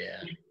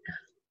 Yeah.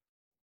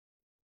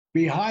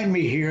 Behind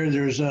me here,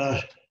 there's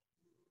a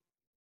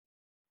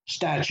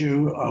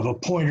statue of a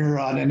pointer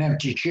on an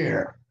empty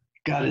chair.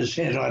 Got his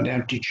head on an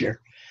empty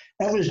chair.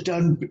 That was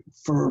done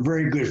for a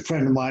very good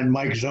friend of mine,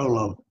 Mike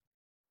Zolo,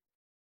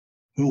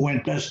 who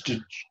went best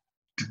to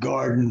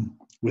garden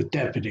with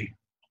Deputy.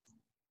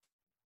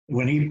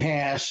 When he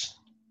passed,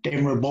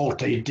 Damer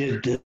Bolte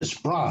did this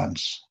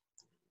bronze.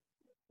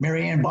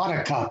 Marianne bought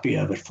a copy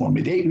of it for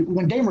me.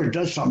 When Damer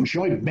does something, she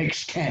only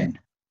makes 10.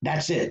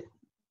 That's it.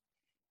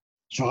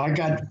 So I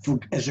got,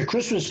 as a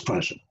Christmas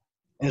present,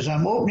 as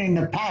I'm opening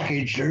the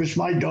package, there's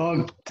my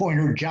dog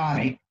pointer,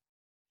 Johnny,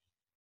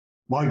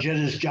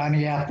 Margetta's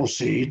Johnny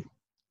Appleseed,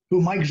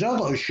 who Mike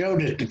Zello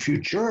showed at the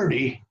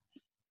Futurity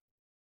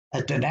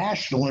at the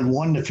National and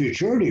won the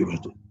Futurity with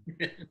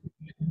it.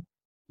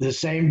 The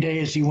same day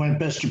as he went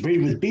best of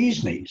breed with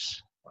Bee's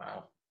Knees.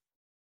 Wow.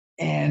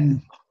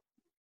 And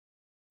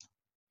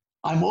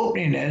I'm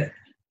opening it,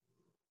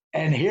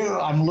 and here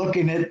I'm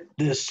looking at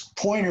this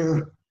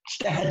pointer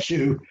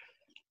statue,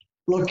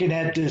 looking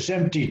at this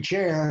empty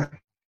chair.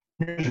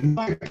 There's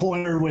my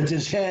pointer with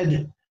his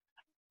head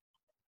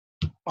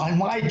on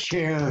my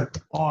chair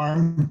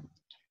arm.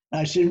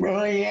 I said,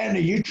 really, Ann, are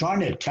you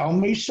trying to tell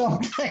me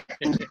something?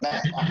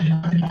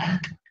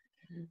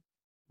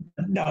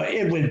 No,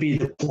 it would be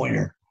the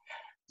pointer.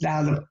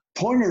 Now, the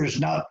pointer is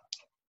not,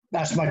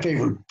 that's my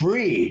favorite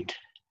breed,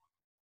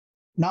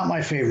 not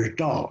my favorite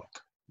dog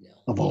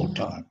of all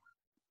time.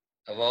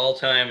 Of all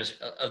times,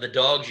 of the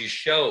dogs you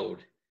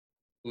showed,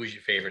 who's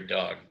your favorite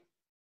dog?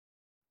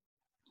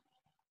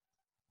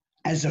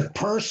 As a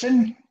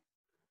person,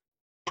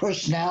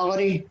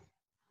 personality,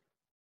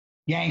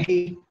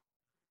 Yankee.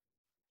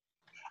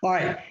 All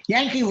right,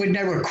 Yankee would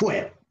never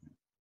quit.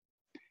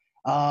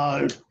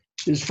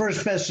 His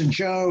first best in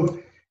show,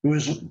 it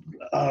was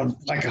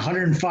like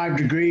 105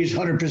 degrees,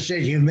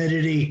 100%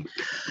 humidity.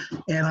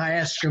 And I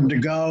asked him to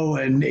go,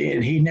 and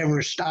he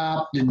never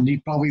stopped, and he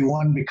probably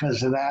won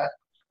because of that.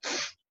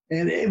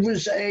 And he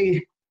was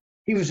a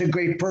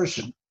great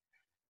person.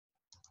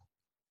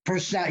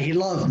 Personality, he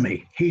loved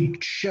me. He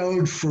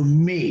showed for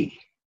me.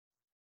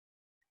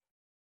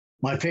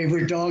 My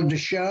favorite dog to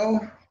show,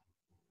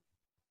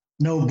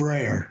 no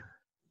brainer.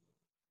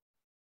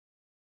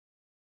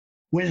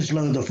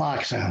 Winslow the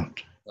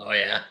Foxhound. Oh,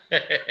 yeah.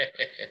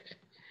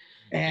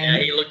 And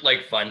yeah, he looked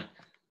like fun.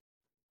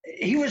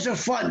 He was a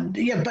fun,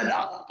 yeah, but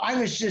I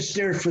was just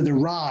there for the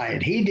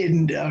ride. He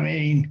didn't, I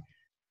mean,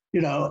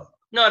 Not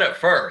at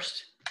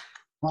first.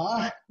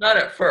 Huh? Not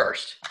at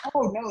first.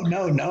 Oh,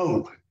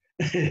 no.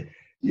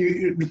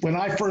 when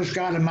I first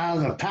got him out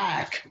of the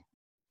pack,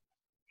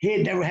 he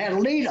had never had a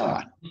lead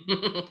on.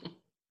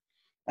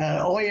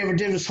 All he ever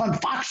did was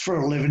hunt fox for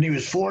a living. He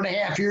was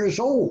 4.5 years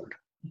old.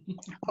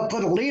 I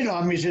put a lead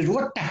on him. He says,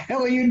 "What the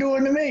hell are you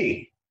doing to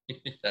me?"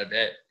 I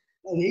bet.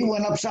 And he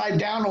went upside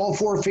down, all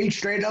 4 feet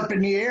straight up in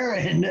the air,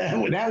 and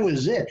that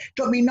was it.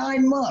 Took me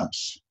 9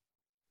 months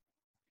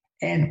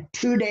and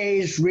 2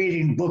 days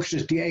reading books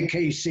at the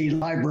AKC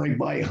library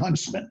by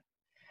huntsmen,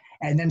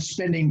 and then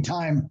spending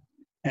time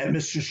at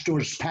Mr.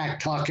 Stewart's pack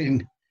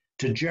talking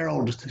to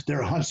Gerald,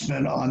 their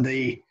huntsman, on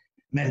the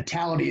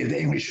mentality of the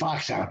English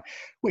foxhound,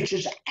 which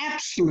is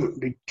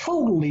absolutely,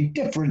 totally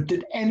different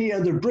than any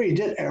other breed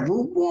that ever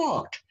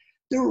walked.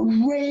 They're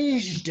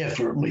raised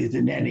differently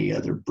than any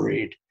other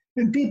breed,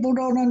 and people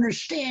don't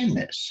understand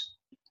this.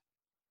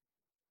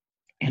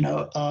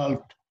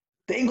 The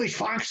English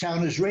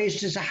foxhound is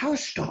raised as a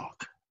house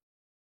dog.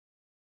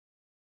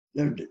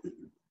 They're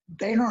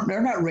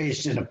not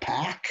raised in a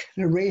pack.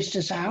 They're raised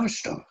as a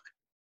house dog,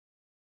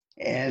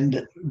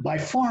 and by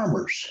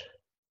farmers.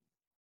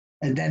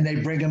 And then they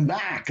bring them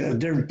back.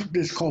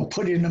 It's called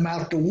putting them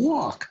out to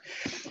walk.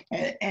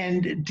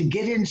 And to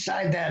get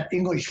inside that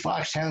English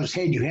foxhound's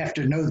head, you have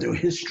to know their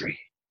history.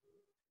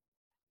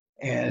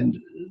 And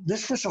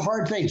this was a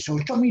hard thing. So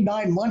it took me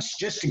 9 months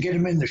just to get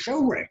him in the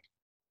show ring.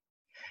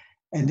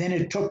 And then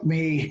it took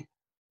me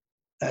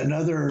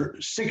another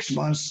 6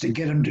 months to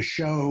get him to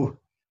show.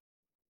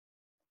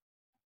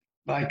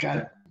 I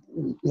got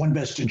one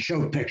best in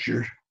show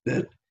picture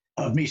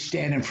of me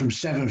standing from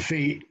 7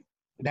 feet.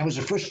 That was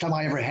the first time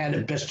I ever had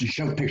a best in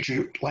show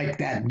picture like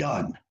that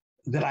done,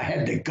 that I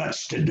had the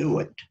guts to do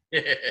it.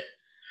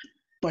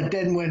 But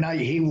then when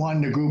he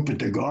won the group at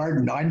the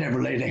Garden, I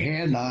never laid a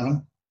hand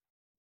on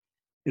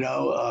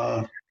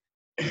him.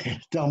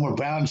 Thelma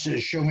Brown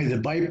says, "Show me the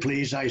bite,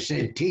 please." I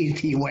said, "Teeth."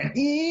 He went,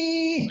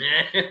 "Ee."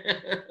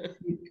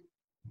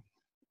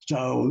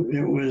 So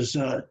it was,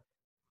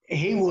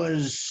 he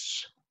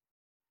was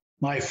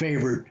my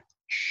favorite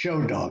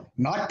show dog,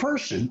 not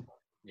person.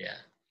 Yeah.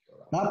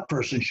 Not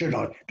person, show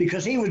dog,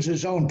 because he was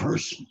his own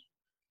person.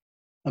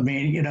 I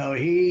mean,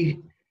 he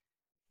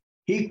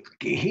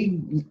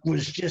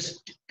was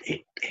just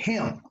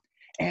him.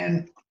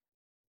 And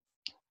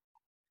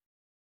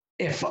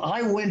if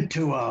I went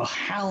to a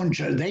hound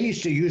show, they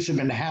used to use him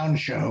in the hound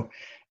show,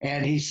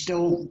 and he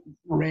still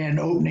ran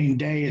opening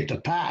day at the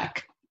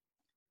pack.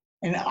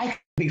 And I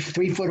could be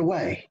 3 foot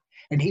away,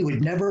 and he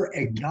would never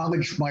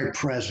acknowledge my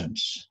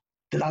presence,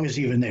 that I was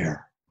even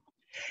there.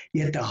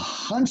 Yet the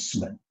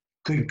huntsman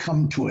could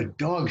come to a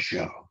dog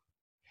show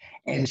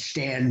and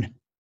stand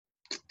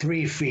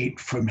 3 feet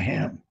from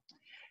him,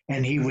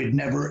 and he would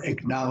never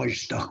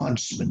acknowledge the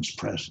huntsman's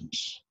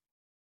presence.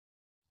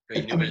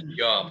 He knew his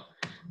job.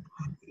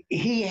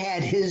 He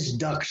had his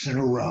ducks in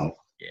a row.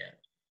 Yeah.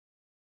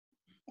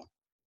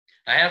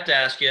 I have to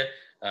ask you,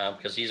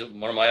 because he's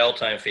one of my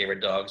all-time favorite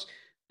dogs,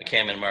 the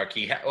Caman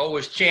Marquis. What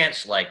was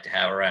Chance like to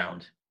have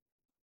around?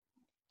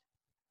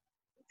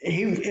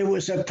 It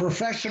was a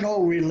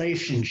professional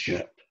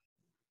relationship.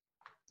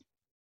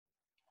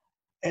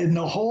 And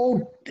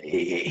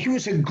he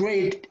was a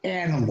great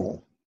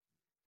animal.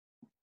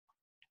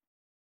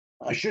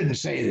 I shouldn't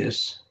say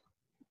this,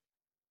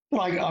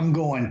 but I'm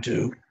going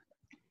to.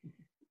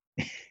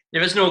 If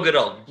it's no good,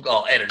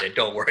 I'll edit it.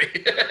 Don't worry.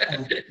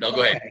 No,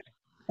 go ahead.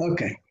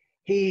 Okay.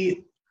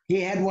 He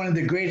had one of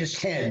the greatest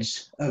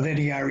heads of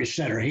any Irish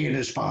setter, he and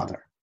his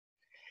father.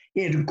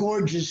 He had a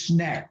gorgeous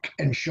neck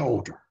and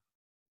shoulder.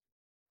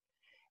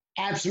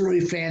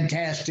 Absolutely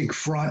fantastic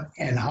front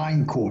and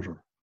hind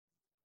quarter.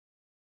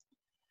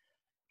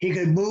 He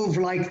could move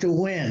like the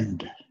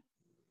wind,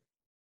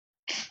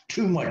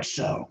 too much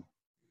so.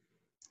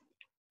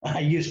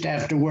 I used to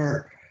have to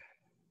wear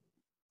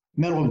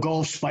metal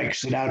golf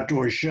spikes at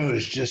outdoor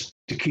shows just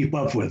to keep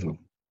up with him.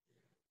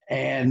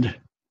 And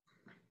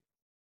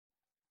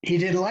he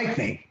didn't like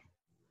me.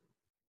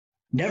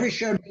 Never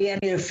showed me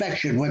any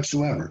affection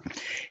whatsoever.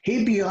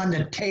 He'd be on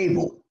the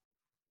table,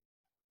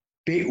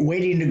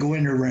 waiting to go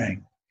in the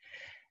ring.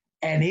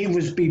 And he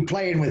would be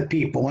playing with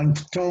people and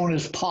throwing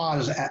his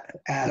paws at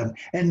them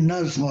and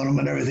nuzzling them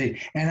and everything.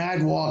 And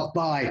I'd walk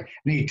by and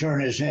he'd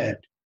turn his head.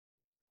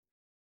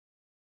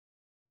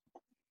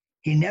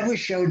 He never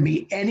showed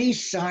me any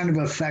sign of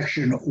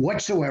affection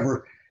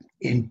whatsoever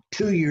in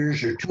 2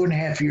 years or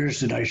 2.5 years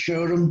that I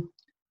showed him,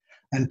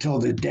 until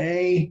the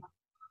day,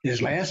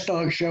 his last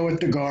dog show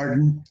at the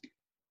Garden.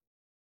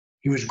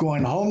 He was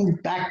going home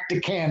back to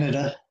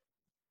Canada.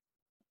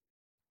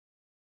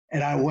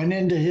 And I went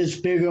into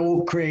his big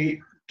old crate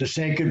to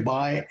say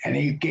goodbye, and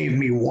he gave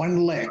me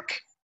one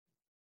lick.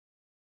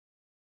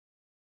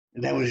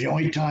 And that was the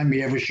only time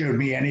he ever showed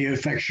me any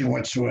affection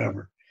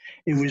whatsoever.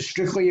 It was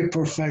strictly a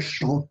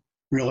professional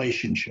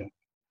relationship.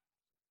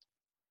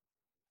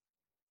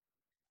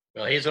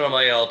 Well, he's one of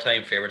my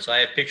all-time favorites. I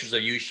have pictures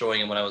of you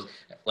showing him when I was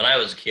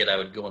a kid. I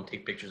would go and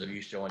take pictures of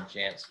you showing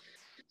Chance.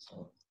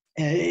 So.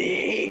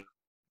 He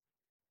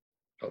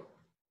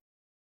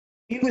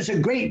was a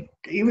great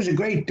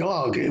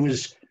dog. He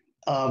was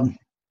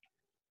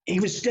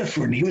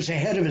different. He was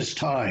ahead of his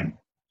time.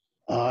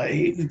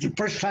 The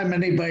first time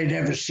anybody had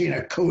ever seen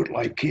a coat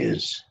like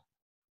his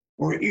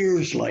or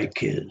ears like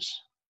his.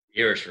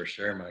 Years for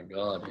sure. My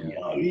God.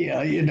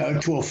 Yeah. Yeah,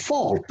 to a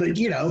fault. But,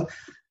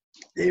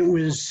 it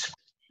was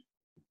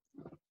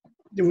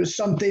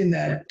something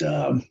that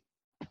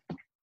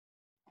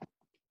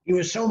he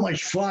was so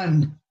much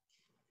fun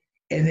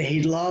and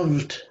he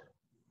loved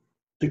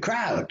the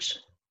crowds.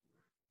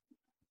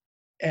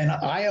 And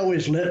I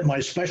always let my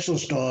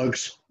specialist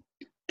dogs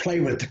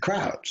play with the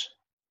crowds.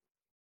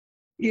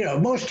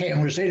 Most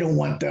handlers, they don't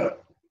want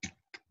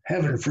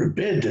heaven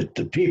forbid that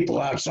the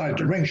people outside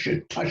the ring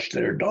should touch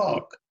their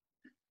dog.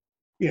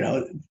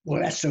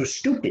 Well, that's so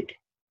stupid.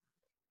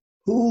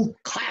 Who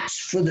claps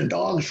for the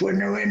dogs when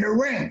they're in the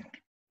ring?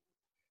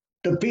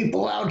 The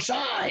people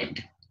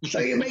outside. So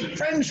you make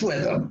friends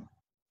with them.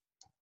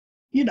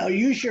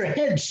 Use your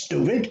head,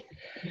 stupid.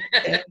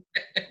 And,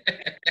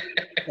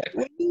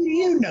 well,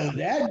 you know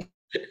that.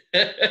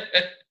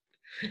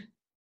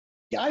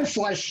 I've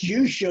watched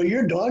you show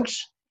your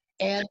dogs,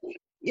 and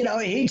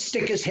he'd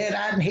stick his head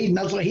out and he'd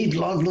nuzzle. He'd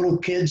love little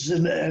kids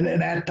and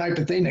that type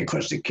of thing. Of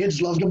course, the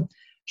kids loved him.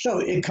 So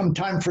it come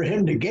time for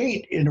him to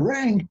gate in the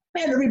ring.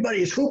 Man,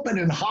 everybody's whooping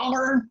and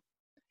hollering,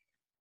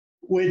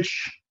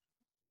 which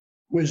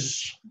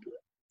was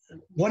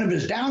one of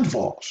his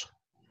downfalls.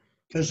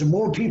 Because the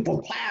more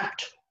people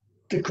clapped,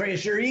 the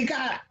crazier he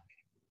got.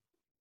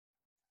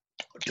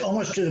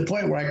 Almost to the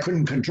point where I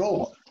couldn't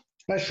control him,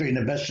 especially in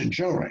the best in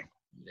show ring.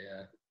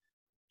 Yeah.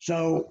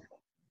 So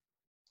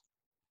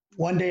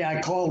one day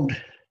I called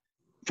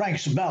Frank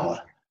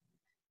Sabella.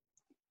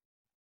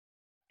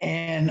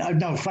 And I've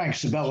known Frank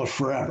Sabella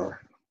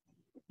forever.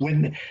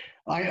 When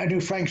I knew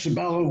Frank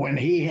Sabella when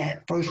he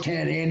first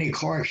had Andy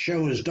Clark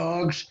show his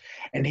dogs,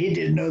 and he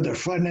didn't know the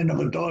front end of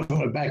a dog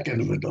from the back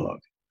end of a dog.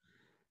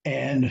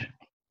 And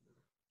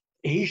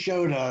he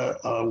showed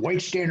a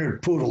white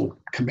standard poodle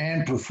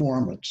command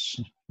performance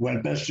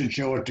when Best in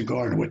Show at the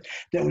Garden.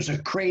 That was a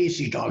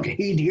crazy dog.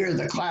 He'd hear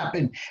the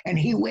clapping, and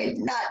he went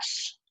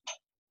nuts.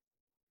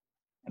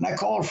 And I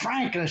called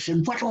Frank, and I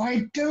said, what do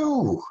I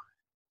do?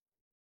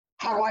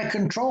 How do I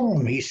control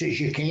him? He says,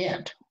 you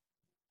can't.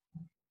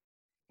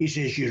 He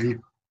says,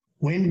 you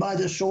win by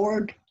the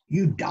sword,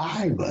 you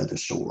die by the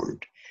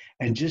sword.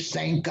 And just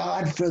thank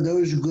God for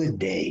those good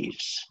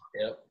days.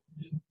 Yep.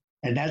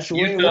 And that's the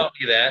way you taught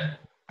me that.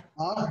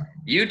 Huh?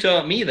 You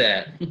taught me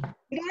that. Did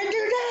I do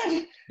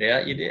that? Yeah,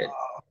 you did.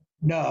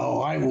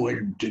 No, I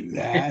wouldn't do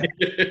that.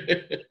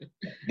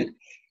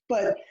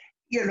 But,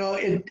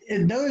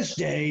 in those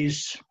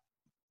days,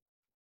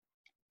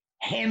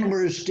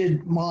 handlers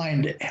didn't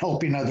mind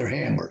helping other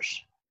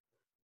handlers,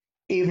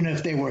 even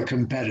if they were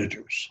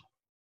competitors.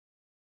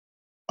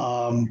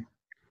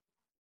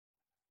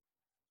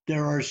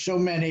 There are so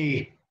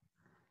many,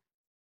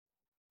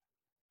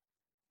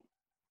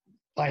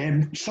 I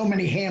had so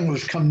many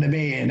handlers come to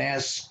me and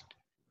ask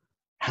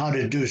how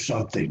to do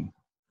something.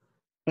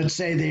 Let's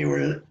say they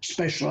were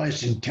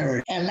specialized in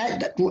terrier, and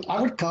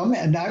I would come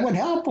and I would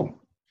help them.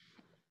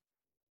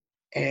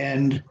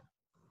 And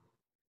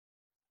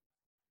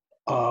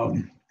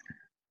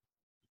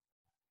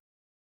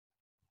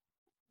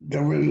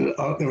there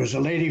was a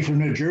lady from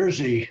New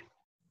Jersey.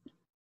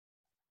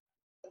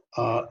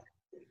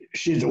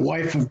 She's the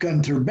wife of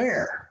Gunther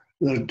Bear,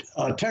 the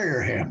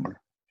terrier handler.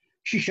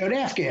 She showed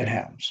Afghan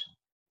hounds.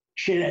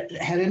 She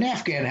had an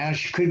Afghan hound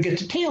she couldn't get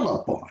the tail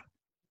up on.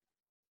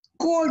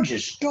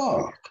 Gorgeous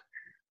dog.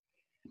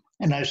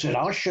 And I said,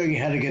 I'll show you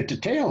how to get the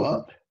tail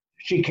up.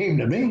 She came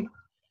to me.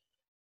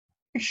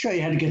 I'll show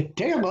you how to get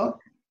the tail up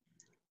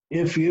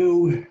if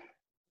you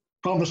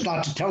promise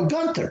not to tell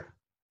Gunther.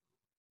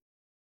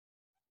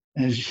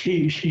 And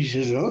she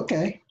says,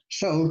 okay.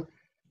 So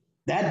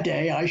that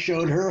day I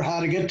showed her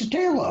how to get the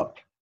tail up.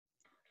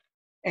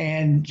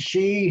 And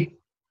she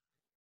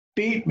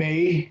beat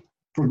me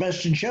for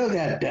Best in Show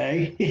that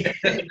day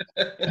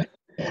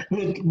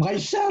with my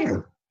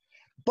setter.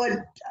 But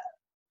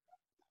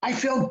I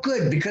felt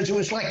good because it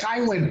was like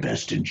I went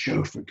Best in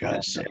Show, for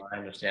God's sake. I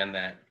understand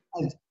that.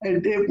 And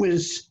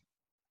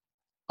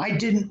I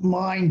didn't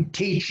mind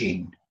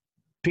teaching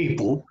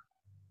people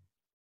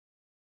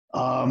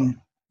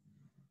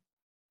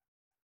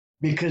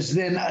because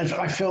then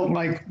I felt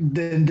like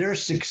then their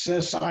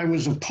success I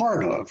was a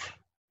part of.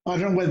 I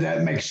don't know whether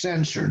that makes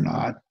sense or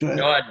not. But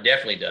no, it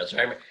definitely does.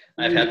 I've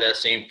had that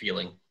same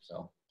feeling.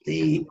 So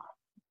there's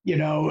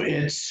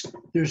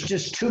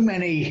just too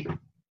many,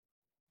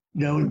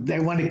 they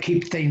want to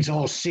keep things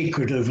all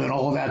secretive and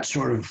all that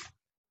sort of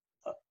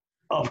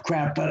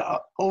crap.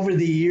 But over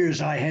the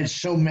years, I had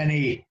so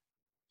many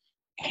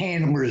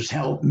handlers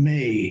help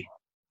me.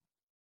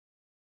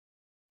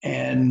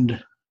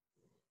 And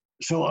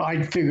so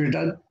I figured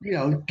I'd,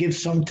 give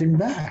something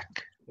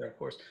back. Yeah, of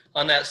course.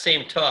 On that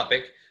same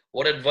topic,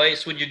 what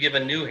advice would you give a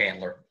new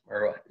handler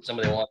or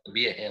somebody who wants to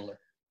be a handler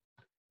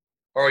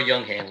or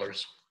young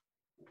handlers?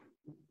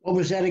 What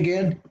was that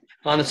again?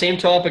 On the same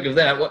topic of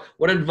that,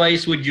 what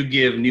advice would you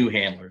give new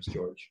handlers,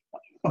 George?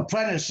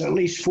 Apprentice at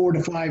least 4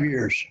 to 5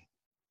 years.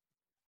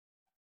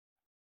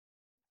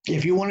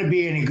 If you want to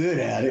be any good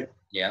at it.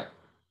 Yeah.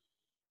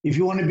 If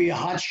you want to be a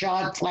hot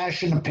shot,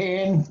 flash in the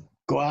pan,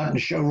 go out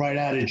and show right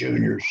out of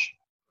juniors.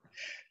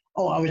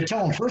 Oh, I would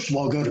tell them, first of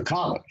all, go to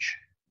college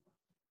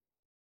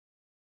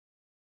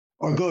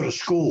or go to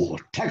school,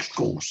 tech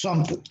school,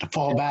 something to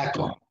fall back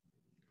on,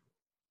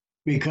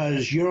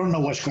 because you don't know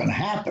what's going to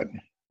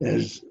happen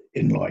as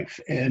in life.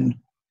 And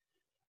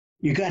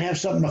you got to have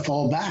something to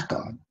fall back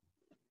on.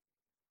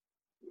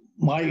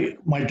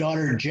 My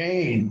daughter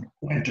Jane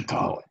went to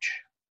college.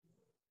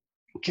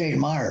 Jane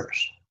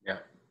Myers. Yeah.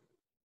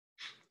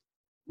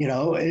 You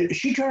know,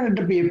 she turned out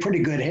to be a pretty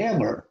good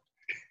handler.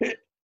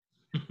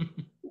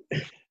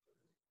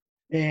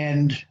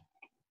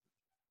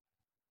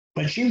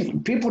 But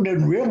people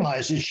didn't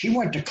realize that she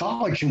went to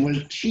college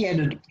and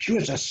she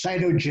was a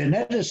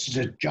cytogeneticist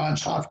at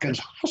Johns Hopkins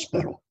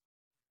Hospital,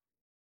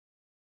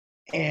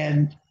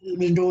 and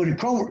was doing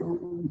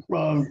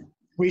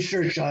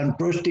research on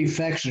birth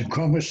defects and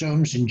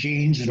chromosomes and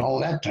genes and all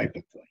that type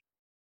of thing.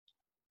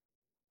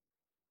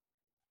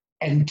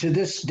 And to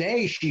this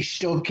day, she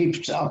still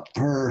keeps up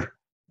her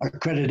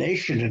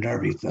accreditation and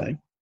everything.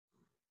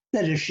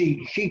 That if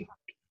she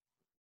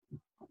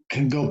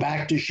can go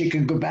back to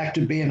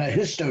being a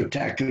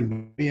histotech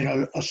and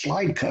being a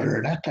slide cutter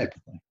and that type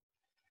of thing.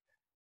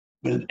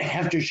 But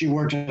after she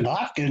worked at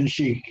Hopkins,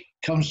 she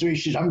comes to me,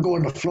 she says, I'm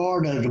going to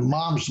Florida to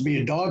Mom's to be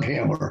a dog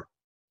handler.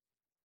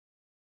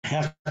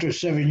 After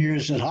 7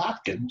 years at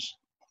Hopkins.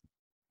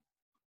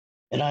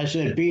 And I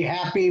said, be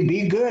happy,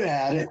 be good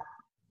at it.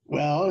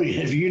 Well,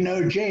 if you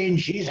know Jane,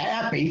 she's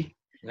happy.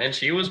 And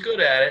she was good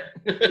at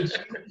it.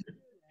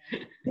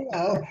 You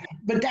know,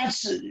 but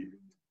that's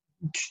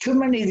too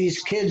many of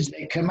these kids,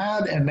 they come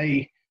out and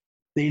they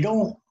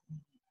don't,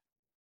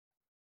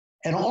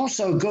 and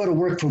also go to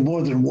work for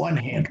more than one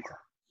handler.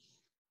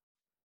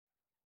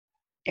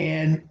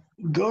 And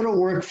go to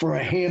work for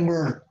a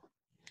handler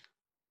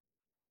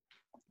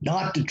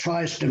not to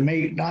try to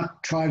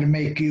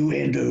make you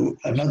into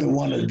another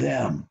one of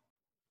them.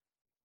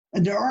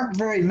 And there aren't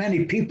very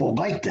many people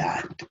like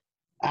that.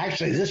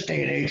 Actually, this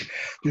day and age,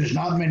 there's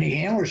not many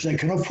handlers that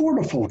can afford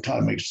a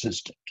full-time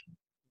assistant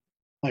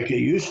like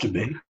it used to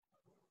be.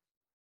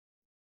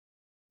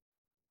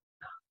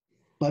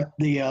 But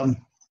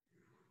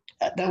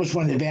that was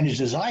one of the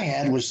advantages I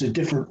had, was the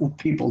different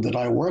people that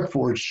I worked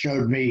for. It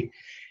showed me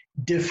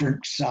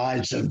different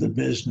sides of the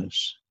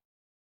business.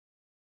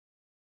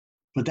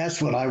 But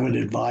that's what I would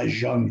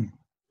advise young.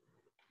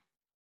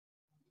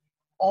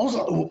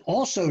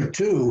 Also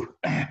too,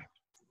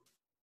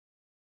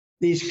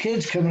 these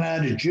kids coming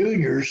out of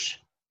juniors,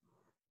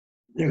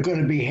 they're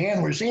going to be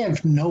handlers. They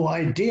have no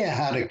idea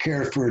how to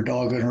care for a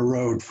dog on a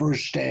road,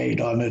 first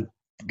aid on a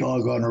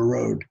dog on a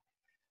road.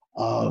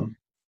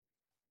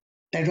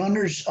 They don't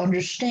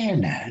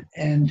understand that.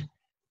 And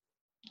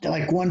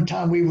like one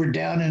time we were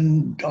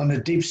down on the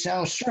Deep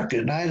South Circuit,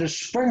 and I had a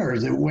Springer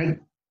that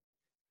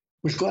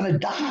was going to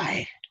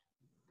die.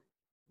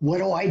 What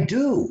do I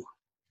do?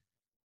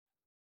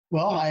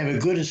 Well, I have a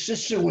good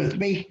assistant with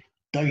me,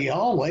 Dougie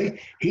Holloway.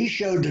 He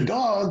showed the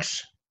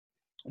dogs,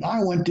 and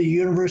I went to the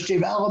University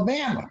of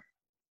Alabama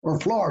or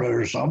Florida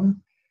or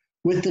something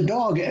with the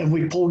dog, and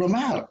we pulled him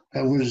out.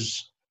 It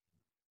was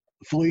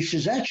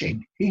Felicia's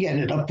etching. He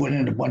ended up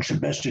winning a bunch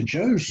of Best in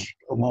Shows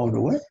along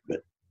the way.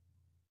 But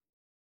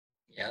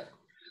yeah,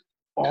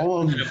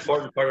 all that's an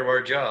important part of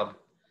our job.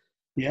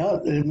 Yeah,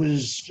 it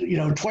was,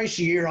 twice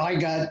a year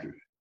I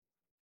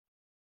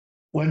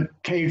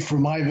paid for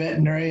my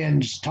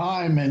veterinarian's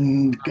time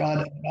and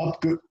got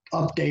an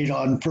update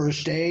on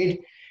first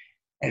aid.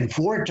 And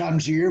 4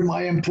 times a year,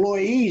 my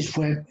employees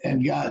went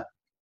and got,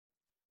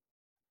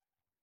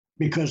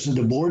 because of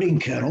the boarding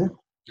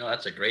kennel. Oh,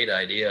 that's a great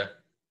idea.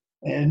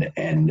 And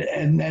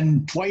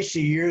then twice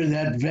a year,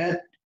 that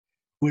vet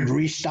would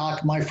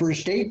restock my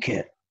first aid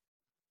kit.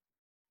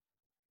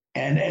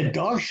 And at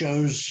dog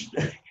shows,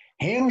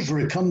 handlers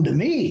would come to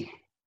me,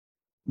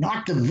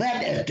 not the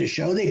vet at the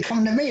show. They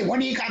come to me. What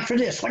do you got for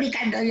this? What do you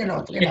got? You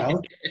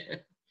know.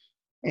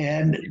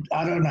 And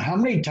I don't know how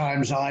many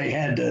times I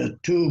had to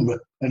tube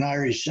an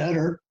Irish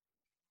setter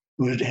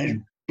who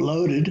had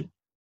bloated.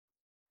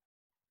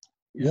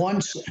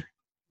 Once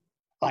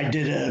I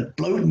did a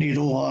bloat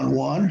needle on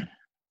one.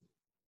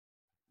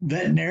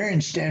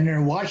 Veterinarian standing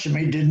there watching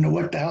me, didn't know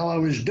what the hell I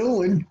was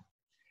doing,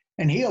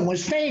 and he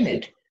almost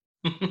fainted.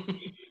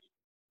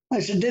 I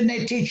said, didn't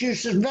they teach you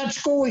some vet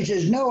school? He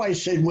says, no. I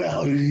said,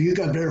 well, you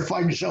got better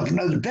find yourself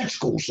another vet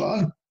school,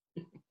 son.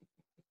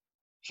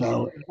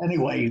 So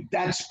anyway,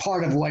 that's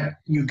part of what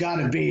you got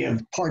to be, a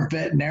part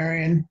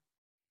veterinarian.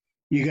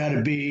 You got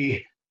to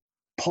be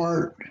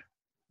part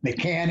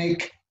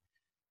mechanic,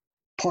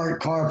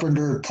 part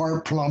carpenter,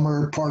 part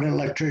plumber, part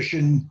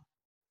electrician.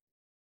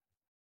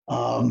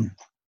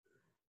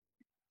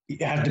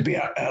 You have to be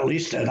at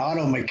least an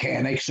auto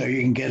mechanic so you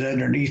can get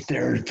underneath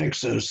there and fix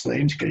those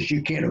things, because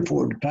you can't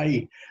afford to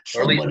pay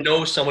somebody. Or at least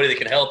know somebody that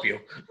can help you.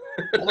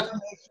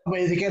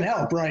 Somebody that can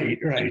help, right.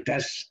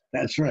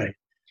 That's right.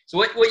 So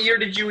what year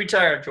did you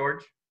retire,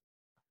 George?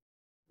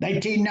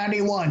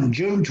 1991,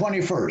 June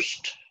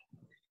 21st.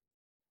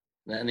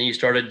 And then you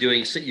started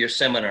doing your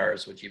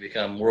seminars, which you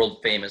become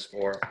world famous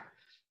for.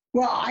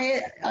 Well,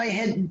 I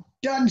had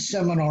done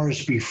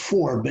seminars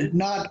before, but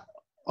not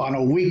on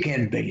a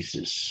weekend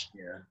basis.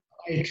 Yeah.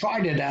 I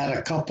tried it out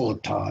a couple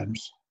of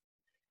times.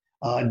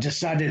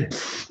 Decided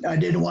I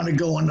didn't want to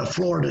go on the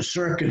Florida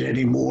circuit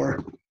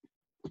anymore.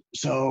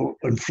 So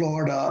in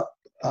Florida,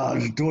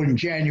 during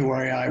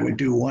January, I would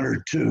do one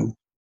or two.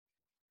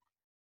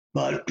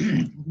 But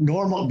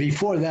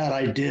before that,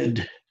 I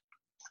did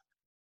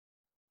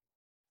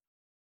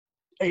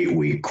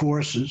 8-week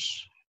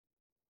courses.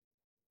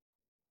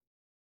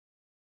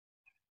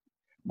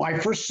 My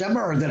first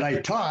seminar that I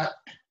taught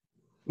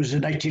was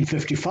in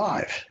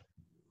 1955,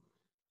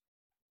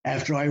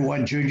 after I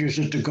won juniors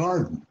at the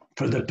Garden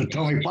for the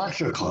Potomac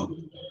Boxer Club.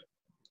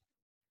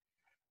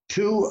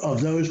 2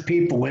 of those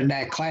people in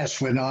that class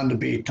went on to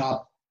be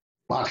top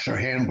boxer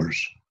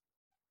handlers.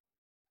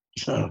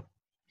 So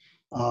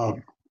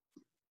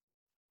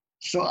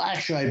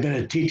actually, I've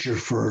been a teacher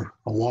for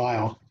a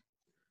while.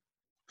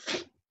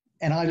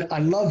 And I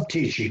love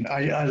teaching.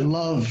 I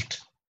loved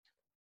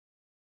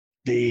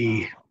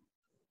the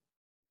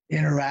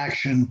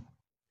interaction.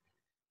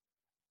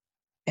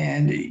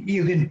 And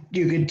you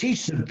can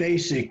teach the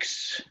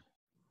basics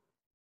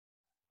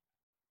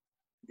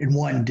in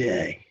one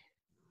day.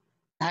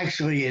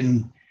 Actually,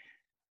 in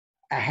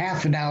a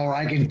half an hour,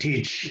 I can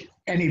teach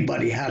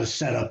anybody how to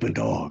set up a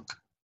dog.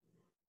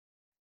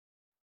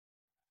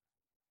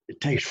 It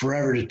takes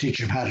forever to teach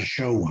them how to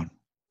show one.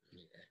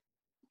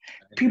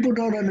 People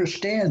don't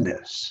understand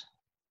this.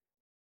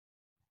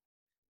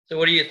 So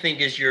what do you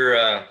think is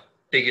your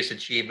biggest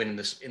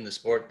achievement in the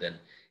sport then? Is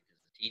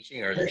it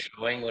teaching or is it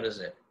showing? What is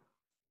it?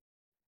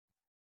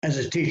 As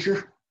a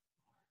teacher,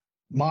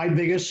 my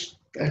biggest...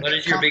 What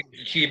is your biggest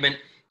achievement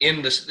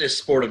in this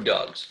sport of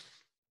dogs?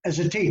 As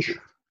a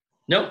teacher.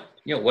 No,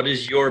 what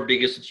is your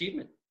biggest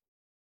achievement?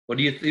 What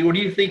do you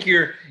think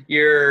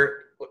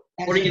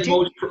what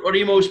are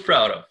you most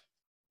proud of?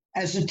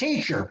 As a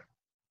teacher.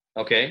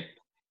 Okay.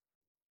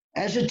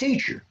 As a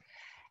teacher.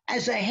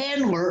 As a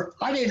handler,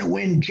 I didn't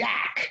win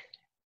jack.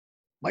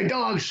 My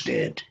dogs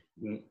did.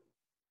 Mm-hmm.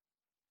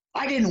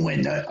 I didn't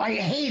win that. I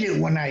hate it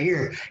when I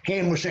hear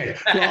handlers say,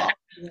 well,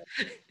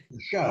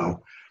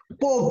 show.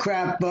 Bull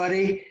crap,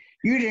 buddy.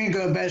 You didn't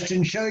go best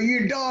in show.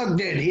 Your dog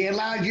did. He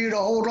allowed you to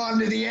hold on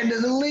to the end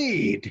of the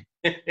lead.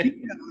 You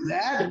know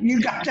that.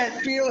 You got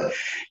that feeling.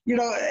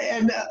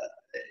 And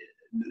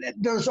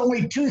there's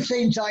only 2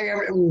 things I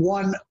ever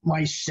won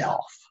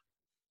myself.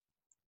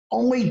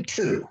 Only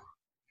 2.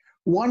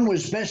 One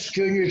was best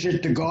juniors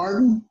at the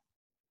Garden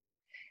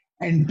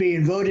and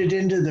being voted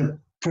into the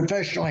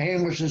Professional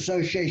Handlers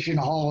Association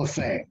Hall of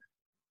Fame.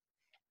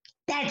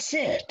 That's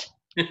it.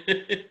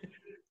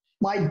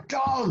 My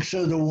dogs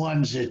are the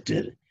ones that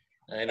did it.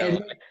 I know.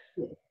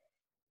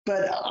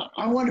 But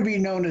I want to be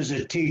known as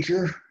a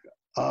teacher,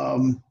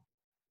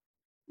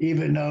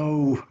 even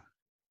though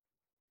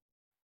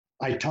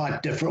I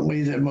taught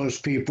differently than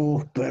most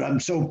people, but I'm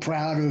so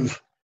proud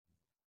of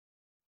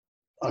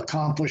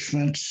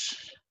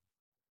accomplishments.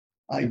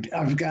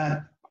 I've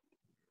got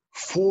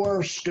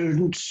 5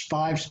 students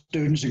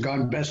have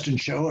gone best in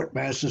show at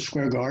Madison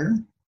Square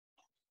Garden,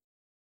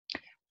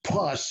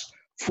 plus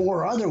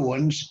 4 other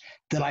ones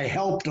that I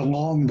helped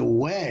along the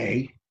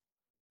way,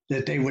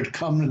 that they would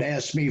come and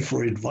ask me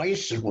for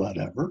advice and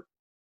whatever.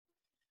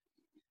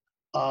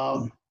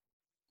 I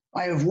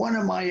have one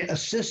of my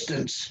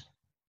assistants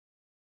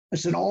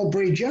as an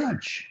all-breed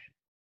judge,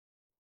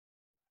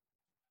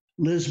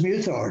 Liz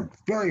Muthard.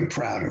 Very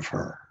proud of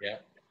her. Yeah.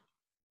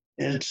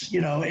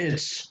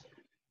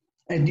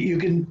 And you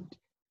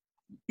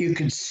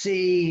can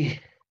see,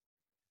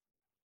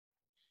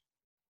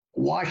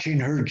 watching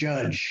her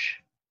judge,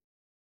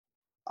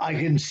 I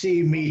can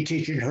see me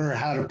teaching her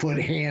how to put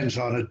hands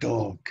on a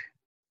dog.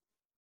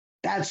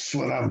 That's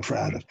what I'm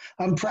proud of.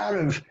 I'm proud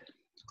of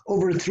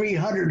over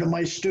 300 of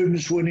my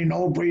students winning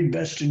all breed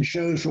best in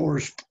shows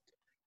or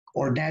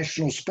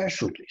national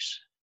specialties.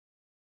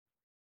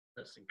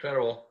 That's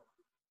incredible.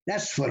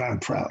 That's what I'm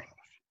proud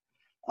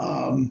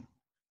of.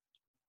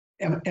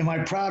 Am I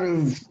proud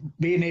of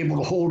being able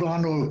to hold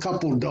on to a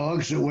couple of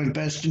dogs that went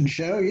best in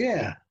show?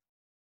 Yeah.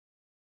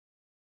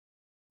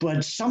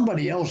 But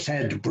somebody else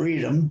had to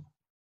breed them.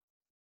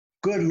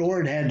 Good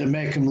Lord had to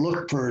make them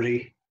look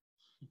pretty.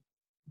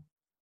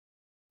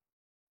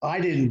 I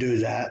didn't do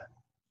that.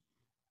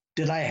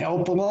 Did I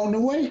help along the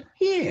way?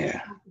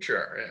 Yeah.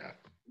 Sure,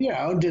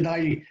 yeah. Did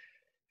I...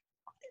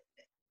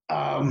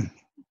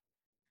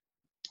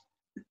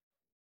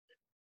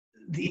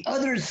 The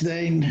other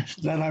thing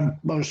that I'm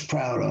most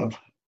proud of,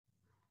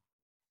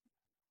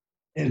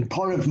 and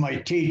part of my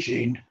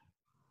teaching,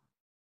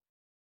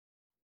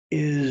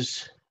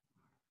 is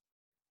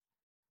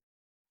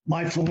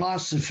my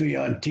philosophy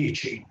on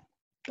teaching,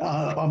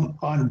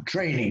 on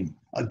training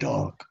a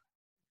dog.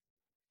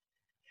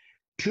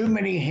 Too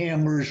many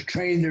handlers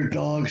train their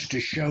dogs to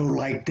show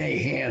like they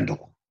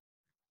handle,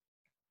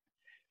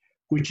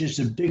 which is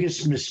the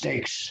biggest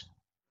mistakes.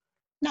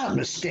 Not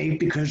mistake,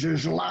 because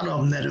there's a lot of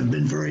them that have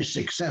been very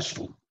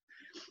successful.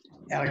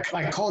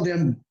 I call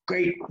them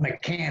great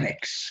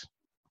mechanics.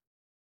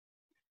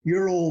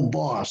 Your old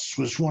boss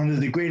was one of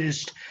the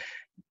greatest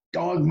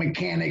dog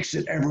mechanics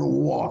that ever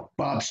walked,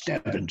 Bob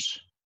Stebbins.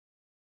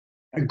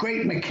 A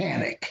great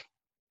mechanic.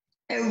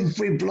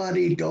 Every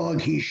bloody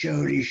dog he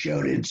showed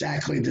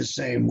exactly the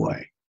same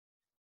way.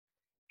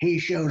 He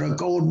showed a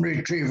golden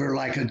retriever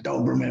like a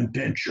Doberman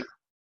pinscher.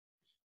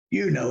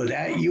 You know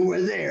that. You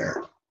were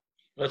there.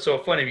 That's so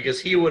funny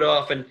because he would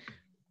often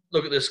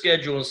look at the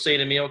schedule and say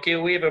to me, okay,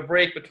 we have a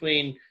break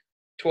between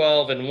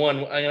 12 and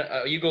 1.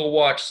 You go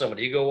watch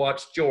somebody. You go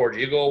watch George.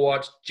 You go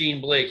watch Gene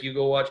Blake. You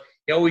go watch.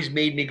 He always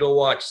made me go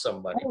watch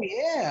somebody. Oh,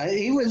 yeah.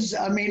 He was,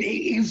 I mean,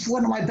 he's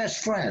one of my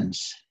best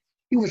friends.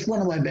 He was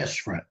one of my best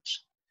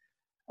friends.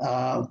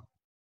 I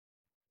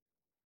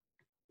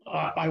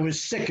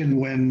was sickened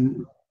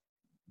when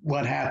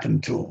what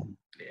happened to him.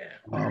 Yeah.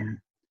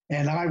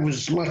 And I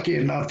was lucky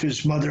enough,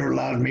 his mother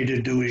allowed me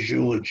to do his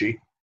eulogy.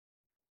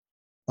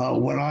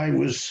 When I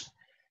was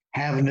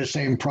having the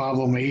same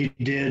problem he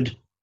did,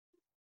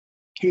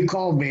 he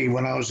called me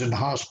when I was in the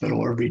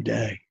hospital every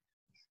day.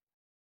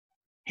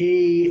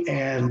 He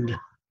and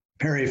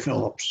Perry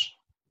Phillips,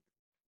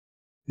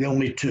 the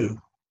only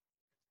two.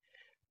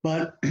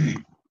 But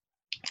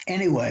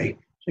anyway,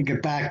 to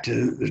get back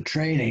to the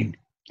training,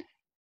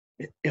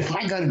 if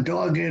I got a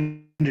dog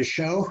in the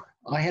show,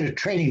 I had a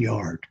training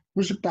yard. It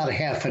was about a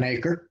half an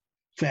acre,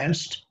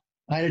 fenced.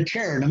 I had a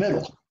chair in the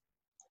middle.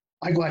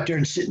 I go out there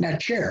and sit in that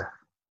chair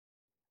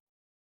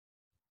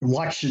and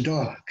watch the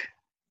dog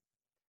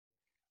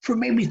for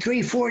maybe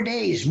 3-4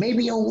 days,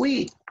 maybe a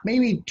week,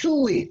 maybe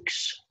 2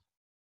 weeks.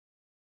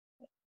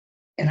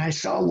 And I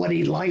saw what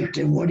he liked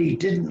and what he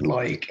didn't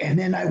like. And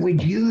then I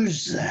would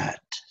use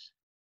that.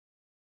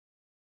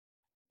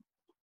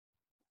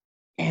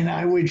 And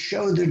I would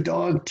show the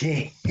dog to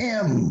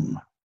him,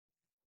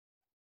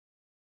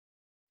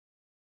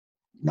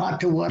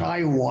 not to what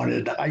I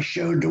wanted. I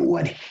showed to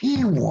what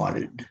he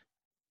wanted.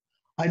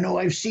 I know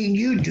I've seen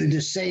you do the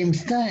same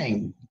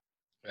thing.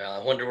 Well,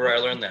 I wonder where I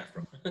learned that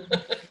from.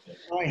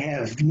 I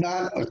have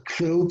not a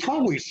clue.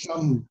 Probably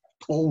some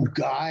old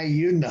guy,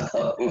 you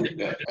know.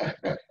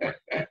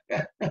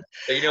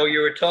 You know, you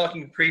were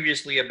talking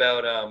previously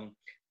about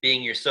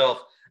being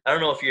yourself. I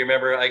don't know if you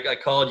remember, I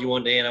called you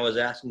one day and I was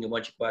asking you a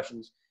bunch of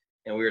questions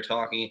and we were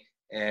talking,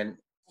 and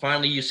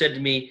finally you said to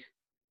me,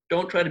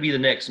 don't try to be the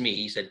next me.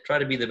 He said, try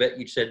to be the best.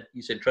 You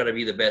said, try to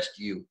be the best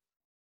you.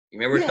 You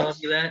remember telling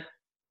me that?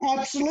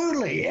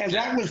 Absolutely. And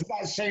that was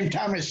about the same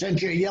time I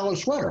sent you a yellow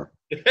sweater.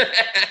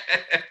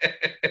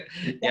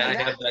 Yeah, I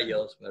have that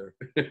yellow sweater.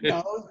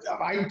 No,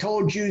 I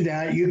told you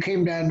that. You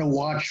came down to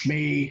watch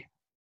me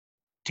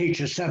teach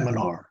a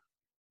seminar.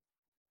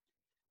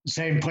 The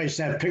same place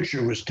that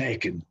picture was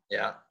taken.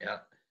 Yeah, yeah.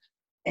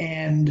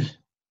 And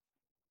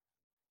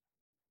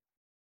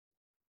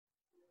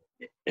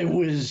it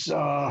was,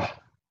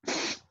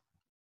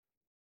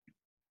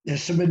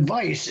 there's some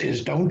advice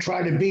is don't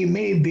try to be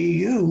me, be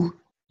you.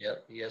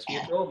 Yep, yes,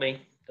 you told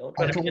me. Don't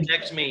try to be the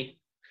next me.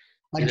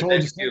 I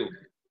told you.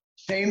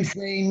 Same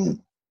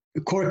thing,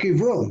 Corky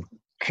Vroom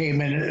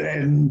came in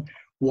and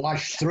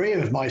watched 3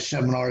 of my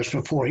seminars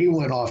before he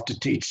went off to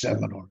teach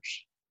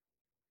seminars.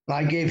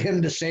 I gave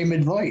him the same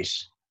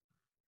advice.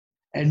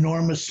 And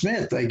Norma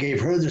Smith, I gave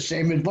her the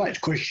same advice.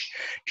 Of course,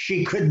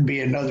 she couldn't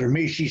be another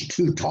me. She's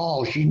too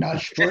tall. She's not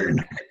short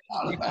enough.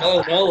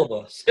 Oh, all of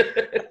us.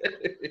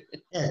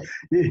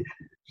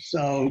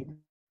 So.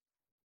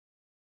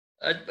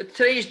 But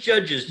today's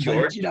judges,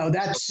 George. But, you know,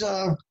 that's,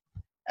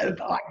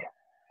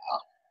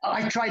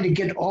 I tried to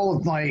get all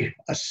of my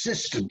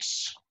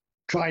assistants,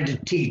 tried to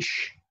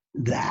teach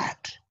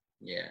that.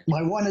 Yeah.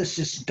 My one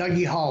assistant,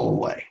 Dougie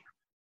Holloway.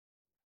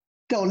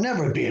 There'll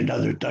never be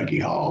another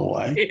Dougie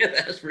Holloway. Yeah,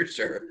 that's for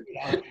sure.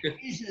 You know,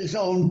 he's his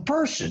own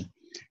person.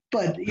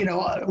 But, you know,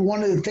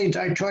 one of the things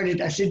I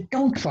said,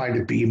 don't try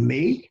to be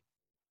me.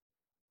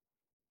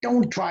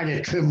 Don't try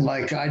to trim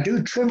like I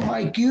do. Trim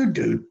like you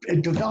do.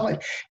 And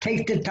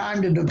take the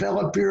time to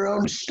develop your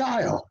own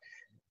style.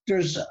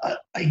 There's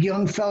a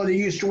young fellow that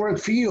used to work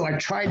for you. I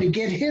tried to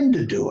get him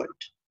to do it,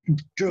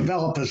 to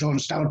develop his own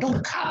style.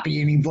 Don't copy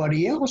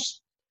anybody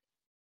else.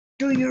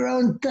 Do your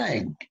own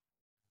thing.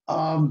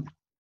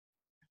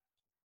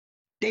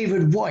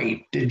 David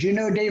White. Did you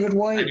know David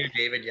White? I knew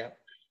David, yeah.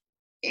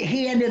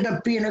 He ended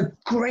up being a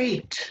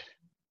great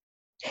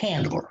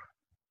handler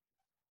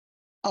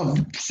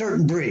of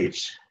certain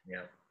breeds.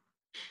 Yeah.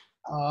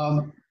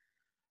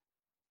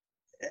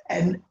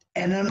 And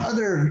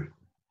another,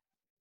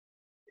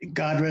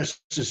 God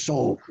rest his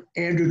soul,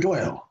 Andrew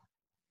Doyle.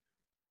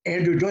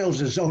 Andrew Doyle's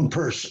his own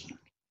person.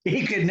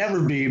 He could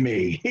never be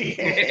me.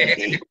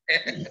 He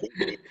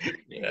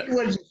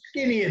wasn't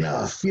skinny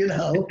enough, you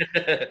know.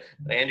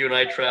 Andrew and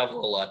I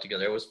traveled a lot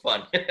together. It was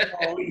fun.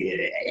 Oh,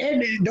 yeah.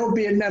 And never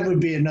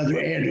be another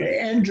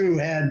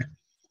Andrew.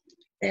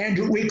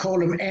 Andrew, we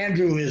called him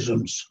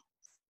Andrewisms.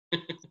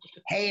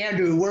 Hey,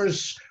 Andrew,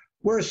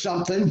 where's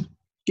something?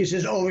 He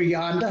says, over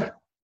yonder.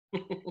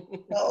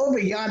 Now, over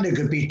yonder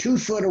could be 2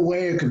 foot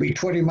away. It could be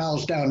 20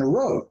 miles down the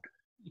road.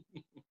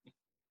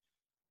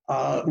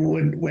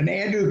 when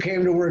Andrew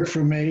came to work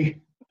for me,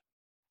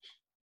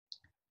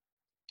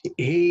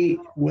 he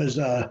was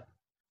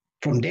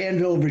from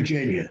Danville,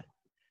 Virginia.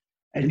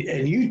 And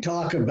you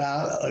talk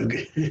about a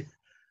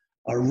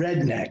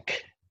redneck.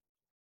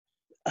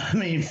 I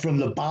mean, from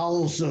the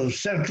bowels of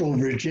central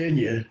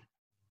Virginia.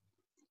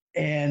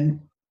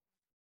 And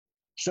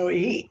so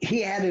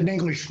he had an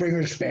English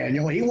Springer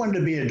Spaniel. He wanted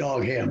to be a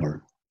dog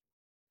handler.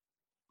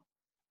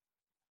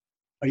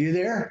 Are you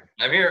there?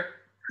 I'm here.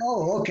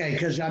 Oh, okay,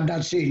 because I'm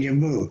not seeing you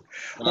move.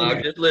 Okay.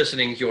 I'm just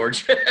listening,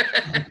 George.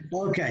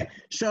 Okay,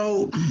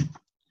 so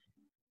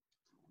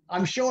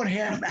I'm showing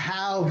him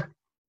how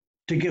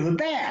to give a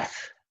bath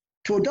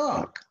to a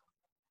dog,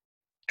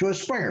 to a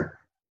Springer.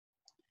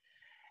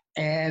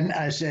 And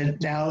I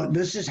said, now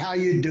this is how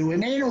you do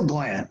an anal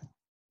gland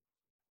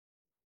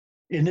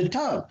in the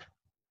tub.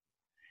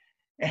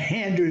 And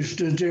Andrew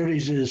stood there and he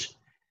says,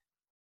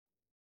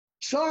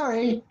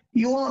 sorry,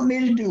 you want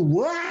me to do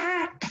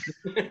what?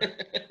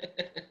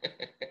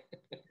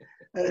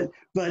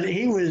 But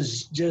he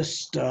was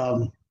just,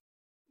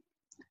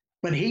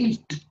 but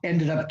he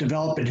ended up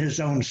developing his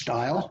own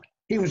style.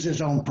 He was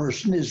his own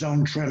person, his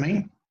own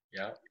trimming.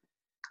 Yeah.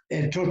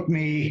 It took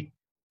me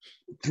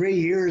 3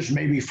 years,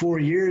 maybe 4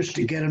 years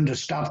to get him to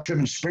stop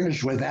trimming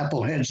Springers with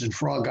apple heads and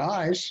frog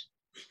eyes.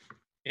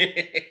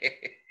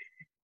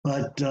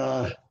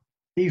 But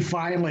he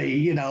finally,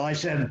 you know, I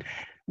said,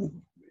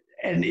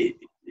 and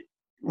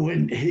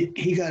when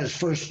he got his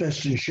first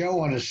Best in Show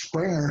on a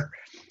Springer,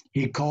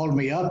 he called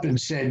me up and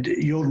said,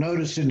 you'll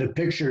notice in the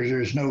pictures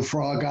there's no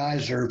frog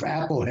eyes or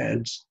apple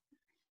heads.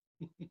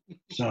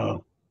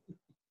 So.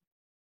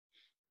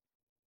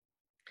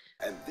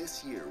 And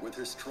this year, with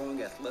her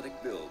strong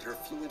athletic build, her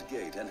fluid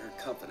gait, and her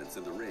confidence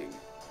in the ring,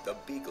 the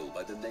Beagle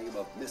by the name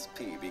of Miss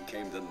P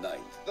became the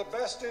 9th. The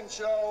Best in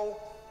Show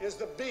is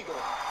the Beagle.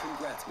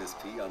 Congrats, Miss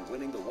P, on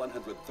winning the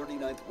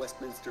 139th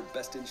Westminster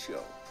Best in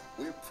Show.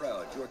 We're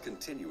proud you're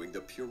continuing the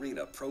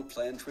Purina Pro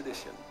Plan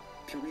tradition.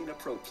 Purina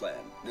Pro Plan,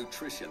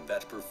 nutrition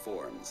that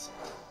performs.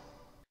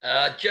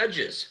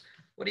 Judges,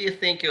 what do you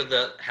think of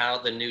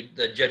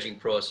the judging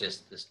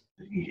process?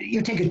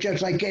 You take a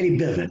judge like Eddie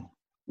Biven,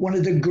 one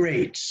of the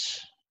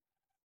greats.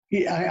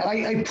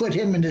 I put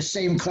him in the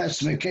same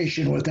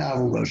classification with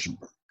Al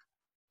Rosenberg.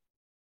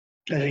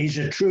 That he's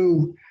a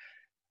true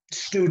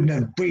student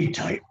of breed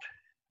type.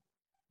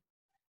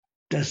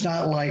 Does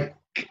not like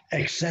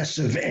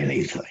excessive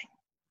anything.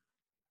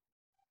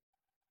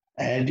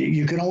 And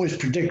you can always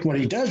predict what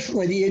he does,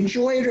 whether you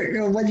enjoy it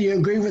or whether you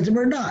agree with him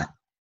or not.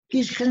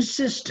 He's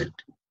consistent.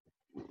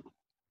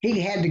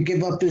 He had to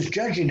give up his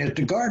judging at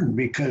the Garden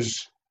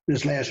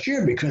this last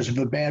year because of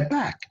a bad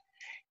back.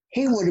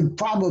 He would have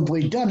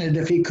probably done it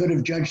if he could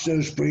have judged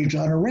those breeds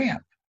on a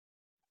ramp.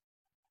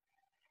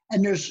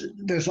 And there's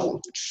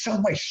so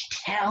much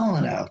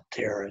talent out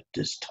there at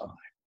this time.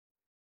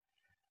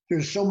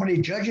 There's so many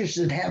judges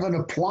that haven't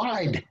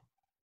applied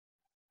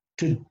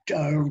to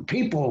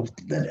people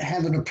that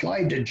haven't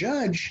applied to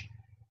judge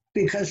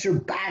because their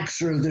backs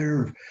or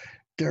their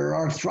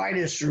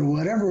arthritis or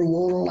whatever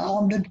won't allow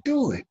them to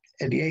do it.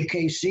 And the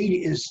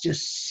AKC is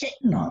just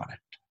sitting on it.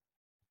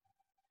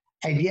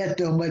 And yet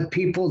they'll let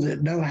people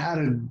that know how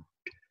to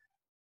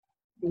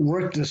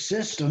work the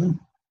system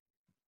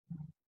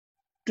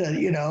that,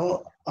 you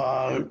know,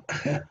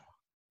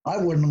 I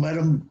wouldn't let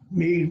them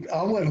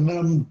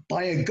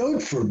buy a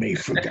goat for me,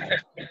 for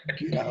God's sake,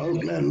 you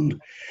know.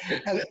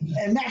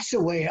 And that's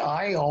the way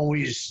I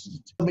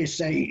always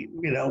say,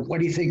 you know, what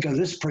do you think of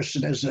this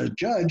person as a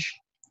judge?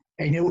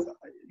 And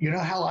you know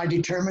how I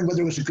determined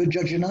whether it was a good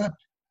judge or not?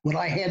 Would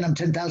I hand them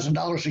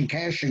 $10,000 in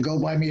cash and go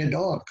buy me a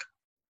dog?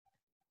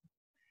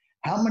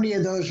 How many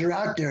of those are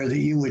out there that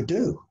you would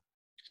do?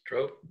 It's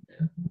true.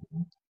 Yeah.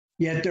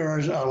 Yet there are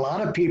a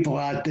lot of people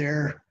out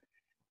there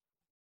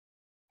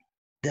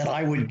that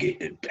I would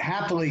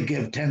happily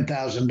give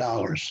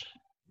 $10,000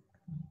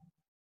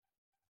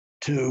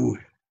 to.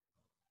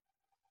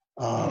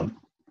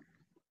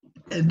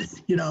 And,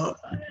 you know,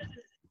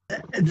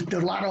 a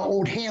lot of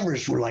old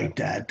handlers were like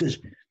that. There's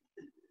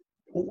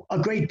a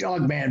great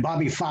dog man,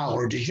 Bobby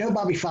Fowler. Did you know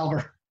Bobby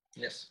Fowler?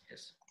 Yes,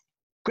 yes.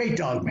 Great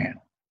dog man.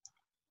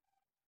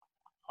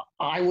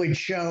 I would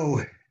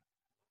show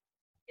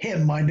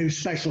him my new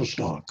specialist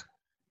dog.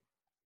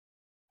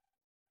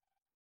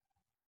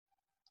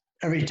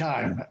 Every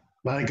time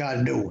I got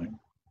a new one.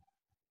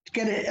 To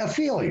get a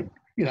feeling,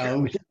 you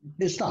know,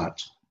 his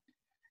thoughts.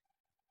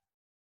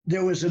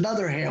 There was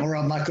another handler,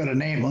 I'm not going to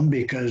name him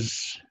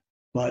because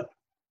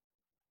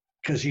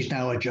he's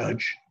now a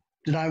judge,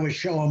 that I would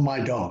show him my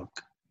dog.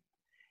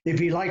 If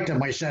he liked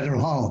him, I sent him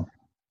home.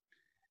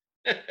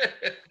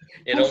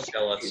 You don't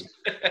tell us.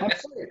 I'm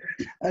sorry.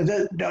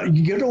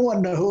 You don't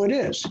want to know who it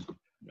is.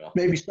 No.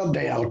 Maybe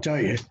someday I'll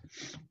tell you.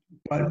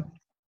 But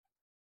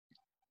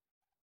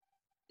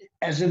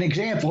as an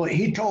example,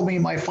 he told me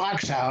my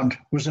foxhound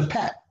was a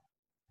pet.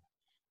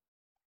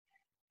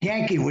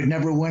 Yankee would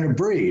never win a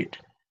breed.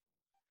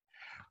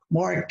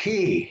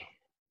 Marquis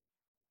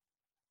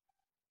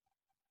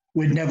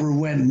would never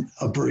win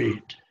a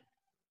breed.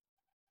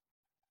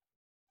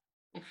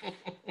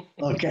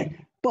 Okay.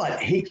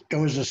 But there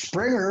was a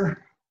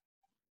Springer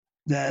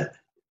that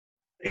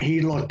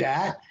he looked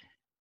at.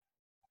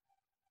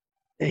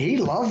 And he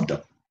loved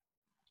him.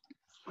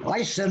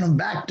 I sent him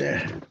back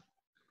to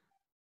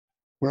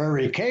wherever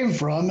he came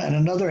from, and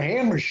another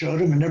hammer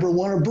showed him and never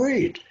won a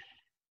breed.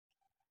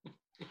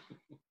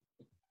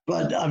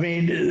 But I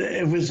mean,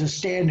 it was a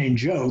standing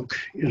joke,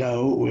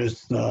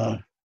 with.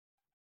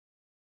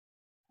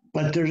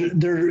 But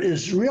there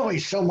is really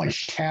so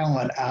much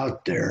talent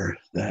out there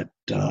that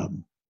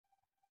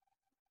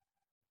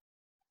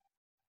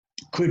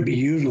could be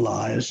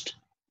utilized,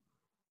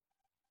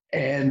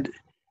 and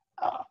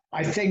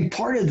I think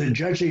part of the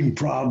judging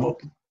problem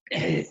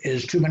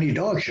is too many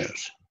dog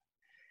shows.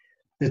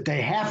 That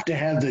they have to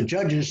have the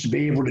judges to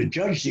be able to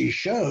judge these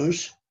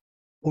shows,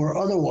 or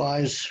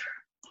otherwise,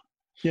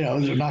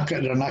 they're not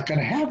going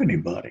to have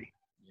anybody.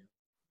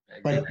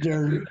 But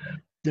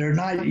they're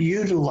not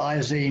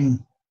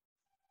utilizing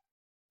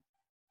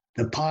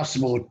the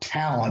possible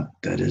talent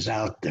that is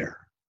out there.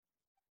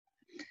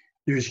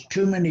 There's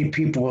too many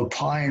people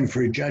applying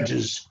for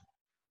judges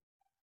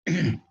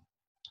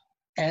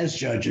as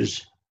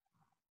judges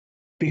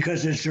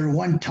because it's their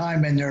one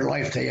time in their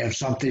life they have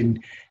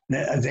something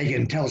that they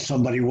can tell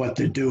somebody what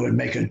to do and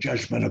make a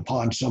judgment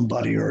upon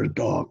somebody or a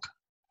dog.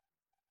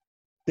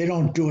 They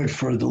don't do it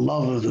for the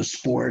love of the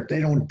sport. They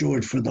don't do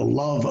it for the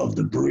love of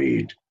the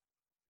breed.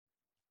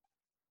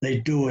 They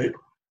do it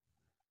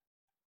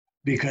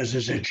because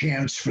it's a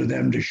chance for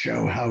them to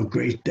show how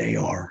great they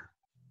are.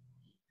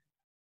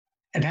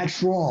 And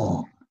that's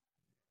wrong.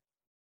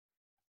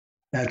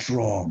 That's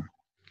wrong.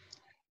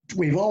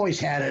 We've always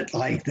had it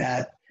like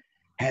that,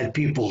 had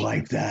people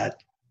like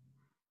that,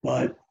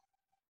 but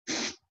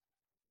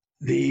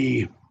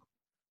we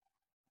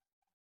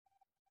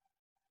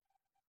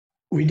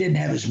didn't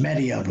have as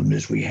many of them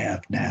as we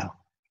have now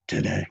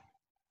today.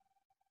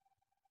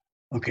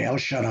 Okay, I'll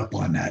shut up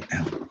on that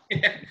now.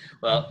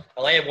 Well,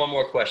 I have one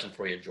more question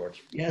for you,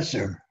 George. Yes,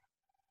 sir.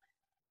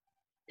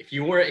 If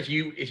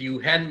you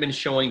hadn't been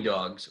showing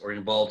dogs or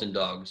involved in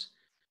dogs,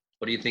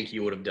 what do you think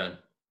you would have done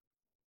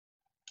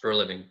for a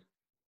living?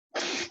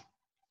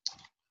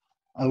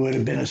 I would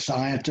have been a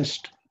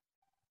scientist.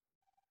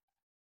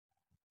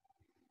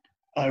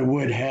 I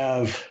would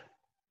have,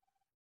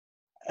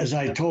 as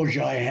I told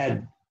you, I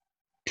had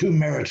 2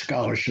 merit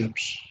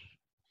scholarships.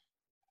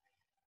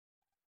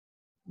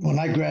 When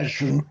I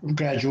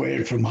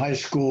graduated from high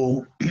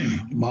school,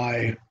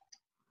 my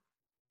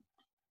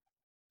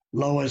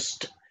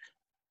lowest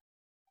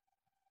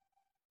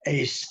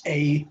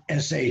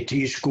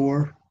SAT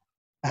score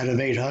out of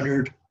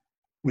 800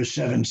 was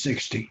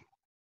 760.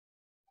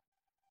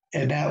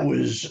 And that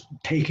was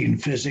taking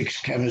physics,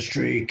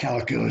 chemistry,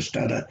 calculus,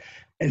 data.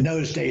 In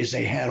those days,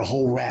 they had a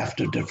whole raft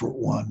of different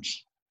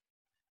ones.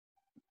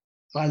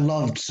 I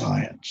loved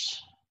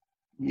science,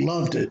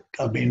 loved it.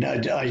 I mean,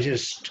 I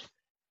just,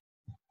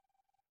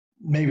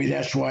 maybe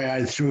that's why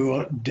I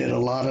did a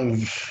lot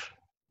of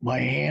my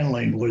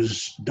handling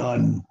was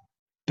done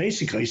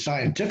basically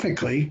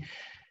scientifically,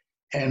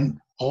 and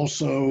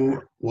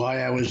also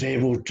why I was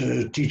able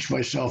to teach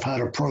myself how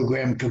to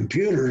program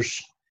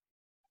computers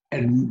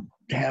and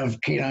have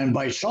canine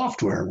bite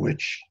software,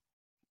 which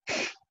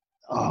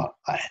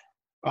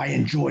I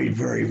enjoyed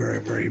very, very,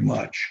 very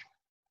much.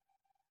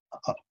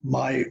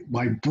 My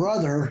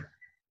brother,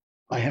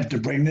 I have to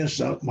bring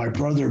this up, my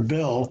brother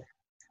Bill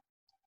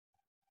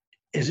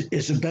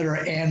is a better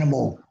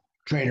animal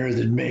trainer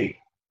than me.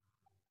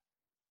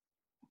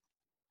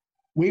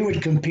 We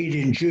would compete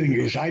in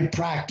juniors. I'd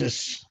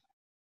practice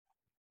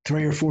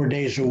 3 or 4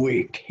 days a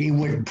week. He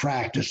wouldn't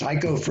practice. I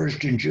go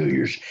first in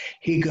juniors.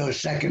 He'd go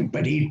second,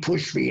 but he'd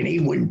push me and he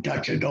wouldn't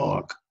touch a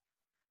dog.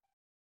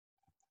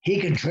 He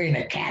can train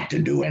a cat to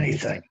do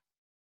anything.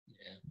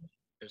 Yeah,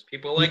 there's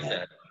people like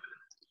that.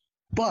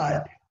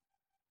 But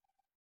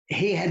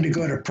he had to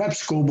go to prep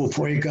school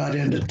before he got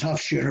into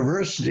Tufts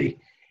University.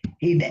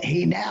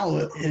 He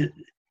now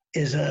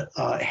is a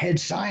head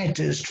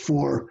scientist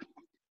for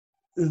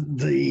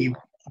the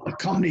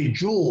company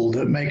Juul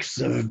that makes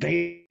the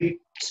vape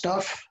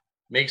stuff.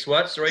 Makes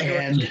what? Sorry,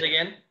 George,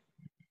 again?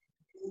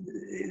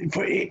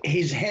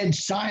 He's head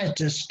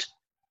scientist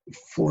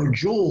for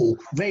Juul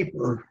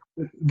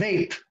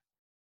vape.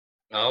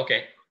 Oh,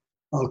 okay.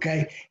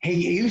 Okay.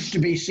 He used to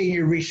be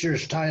senior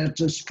research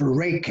scientist for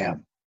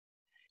Raychem.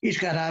 He's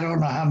got, I don't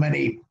know how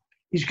many,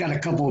 he's got a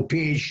couple of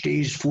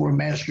PhDs, 4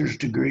 master's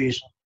degrees,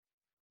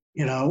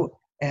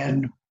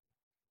 and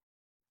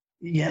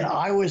yet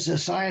I was a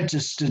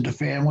scientist in the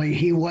family.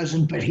 He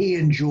wasn't, but he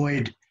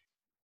enjoyed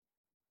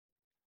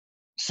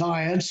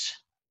science,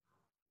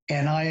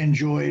 and I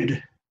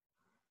enjoyed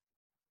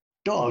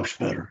dogs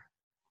better.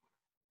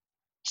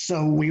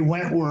 So we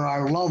went where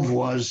our love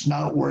was,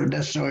 not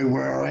necessarily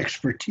where our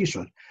expertise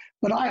was.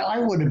 But I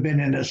would have been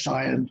in a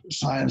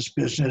science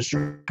business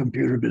or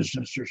computer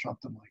business or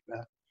something like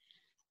that.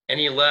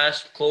 Any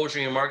last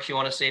closing remarks you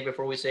want to say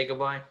before we say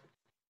goodbye?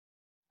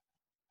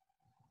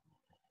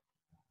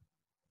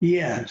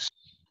 Yes.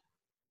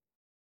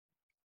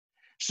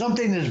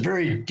 Something that's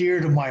very dear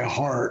to my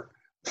heart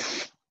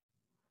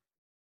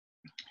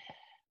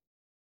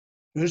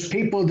Those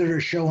people that are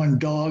showing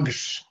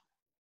dogs,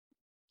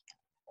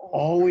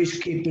 always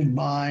keep in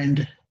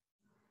mind,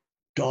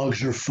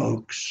 dogs are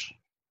folks.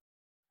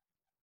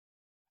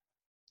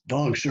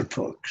 Dogs are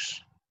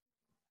folks.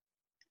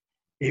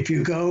 If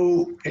you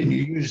go and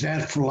you use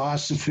that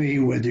philosophy,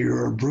 whether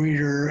you're a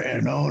breeder,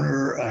 an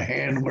owner, a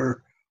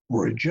handler,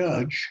 or a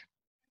judge,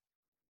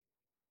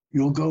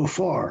 you'll go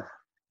far.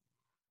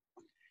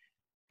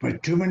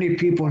 But too many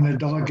people in the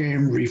dog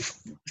game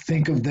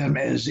think of them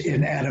as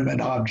inanimate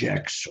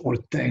objects or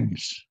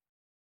things.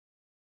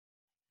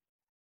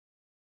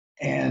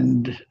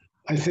 And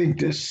I think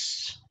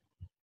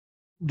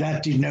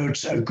that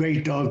denotes a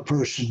great dog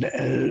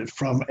person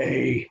from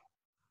a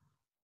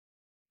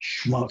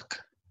schmuck.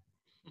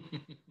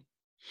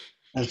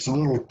 That's a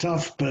little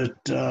tough, but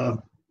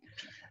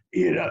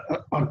you know,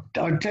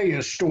 I'll tell you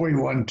a story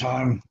one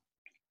time.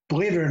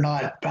 Believe it or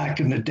not, back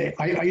in the day,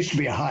 I used to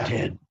be a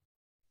hothead.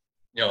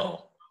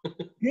 No.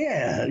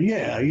 Yeah.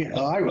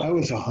 I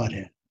was a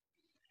hothead.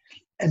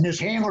 And this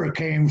handler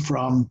came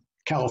from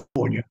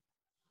California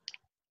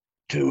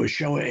to a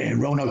show in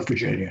Roanoke,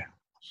 Virginia,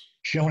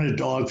 showing a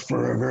dog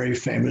for a very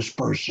famous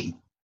person,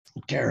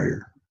 a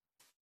terrier.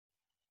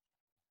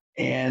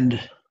 And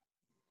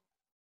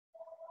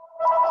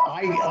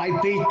I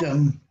beat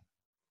them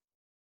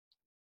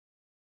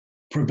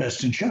for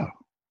best in show.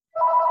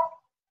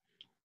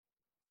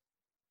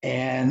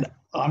 And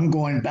I'm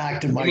going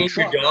back to my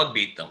truck. Your dog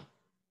beat them.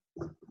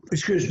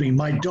 Excuse me,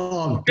 my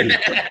dog beat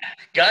them.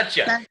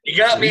 Gotcha. You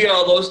got me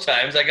all those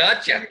times. I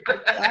got you.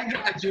 I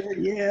got you,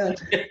 yeah.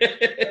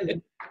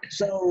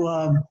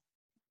 So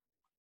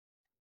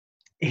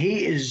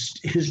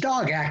his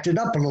dog acted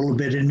up a little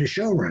bit in the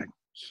show ring.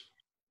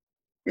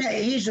 Yeah,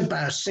 he's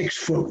about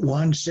 6'1",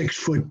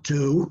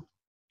 6'2",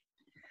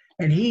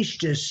 and he's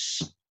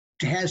just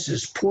has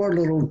this poor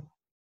little,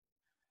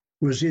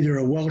 was either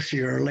a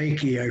Welshie or a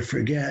Lakey, I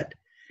forget,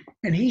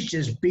 and he's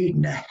just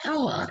beating the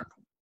hell out of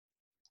him.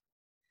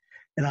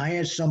 And I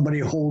had somebody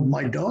hold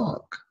my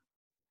dog,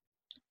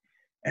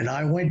 and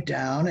I went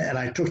down and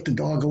I took the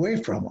dog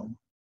away from him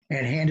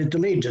and handed the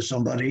lead to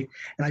somebody,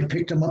 and I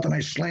picked him up and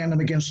I slammed him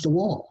against the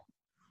wall.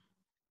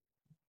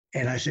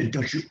 And I said,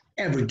 don't you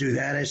ever do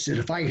that. I said,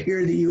 if I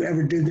hear that you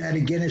ever do that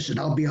again, I said,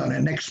 I'll be on the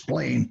next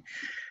plane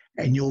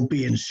and you'll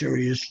be in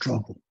serious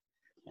trouble.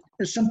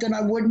 It's something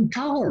I wouldn't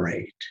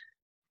tolerate.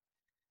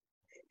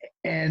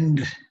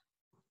 And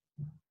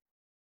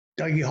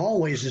Dougie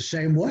Hallway's the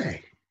same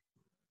way.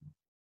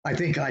 I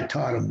think I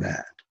taught him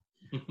that.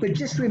 But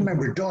just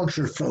remember, dogs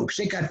are folks.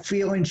 They got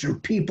feelings. They're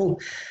people.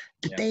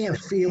 Yeah. They have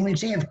feelings.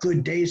 They have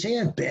good days. They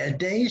have bad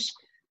days.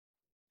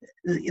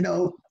 You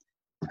know,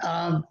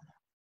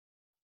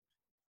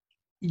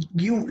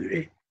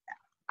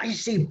 I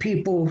see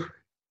people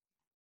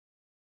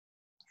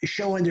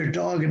showing their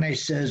dog and they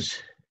says,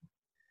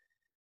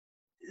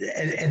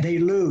 and they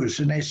lose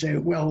and they say,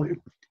 well,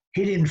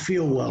 he didn't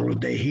feel well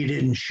today. He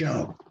didn't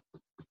show.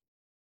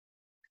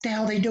 What the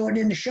hell are they doing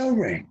in the show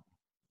ring?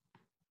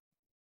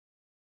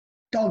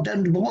 Dog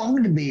doesn't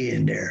belong to be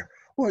in there.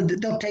 Or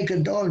they'll take a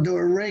dog to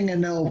a ring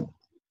and they'll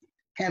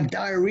have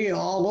diarrhea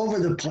all over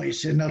the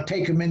place and they'll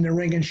take him in the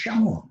ring and show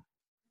him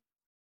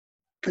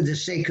for the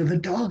sake of a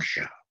dog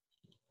show.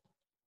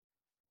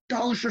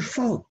 Dogs are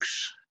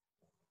folks.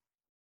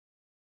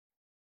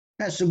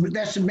 That's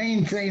the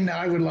main thing that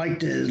I would like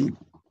to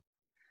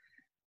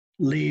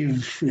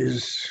leave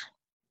is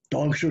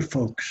dogs are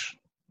folks.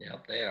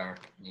 Yep, they are.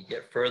 You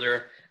get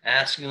further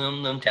asking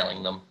them than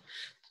telling them.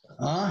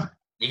 Huh?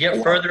 You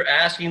get further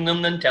asking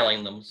them than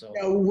telling them. So.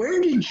 Now, where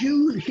did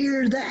you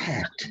hear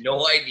that?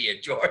 No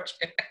idea, George.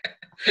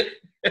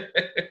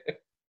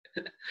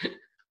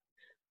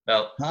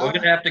 Well, we're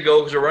going to have to go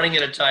because we're running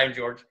out of time,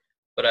 George.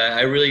 But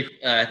I really,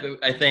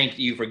 I thank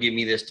you for giving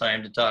me this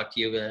time to talk to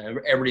you.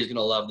 Everybody's going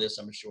to love this,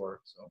 I'm sure.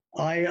 So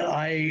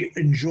I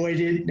enjoyed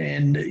it,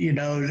 and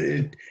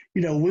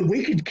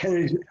we could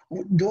kind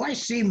of. Do I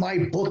see my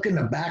book in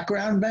the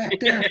background back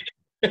there?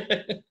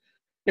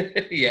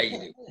 Yeah, you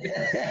do.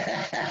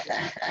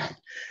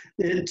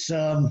 It's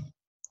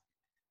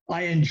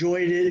I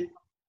enjoyed it.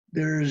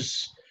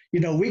 There's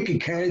we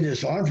could carry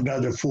this on for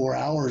another 4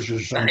 hours or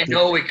something. I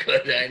know we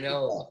could. I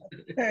know.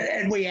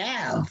 And we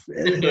have.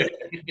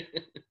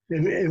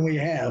 And we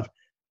have.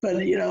 But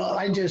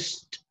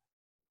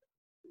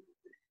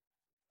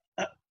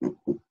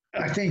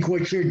I think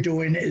what you're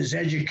doing is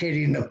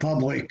educating the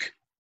public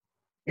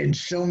in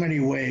so many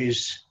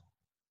ways.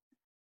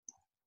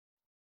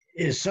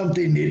 Is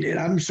something that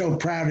I'm so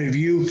proud of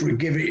you for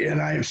giving,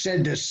 and I've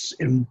said this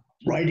in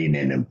writing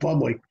and in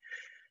public,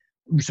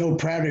 I'm so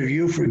proud of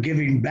you for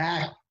giving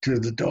back to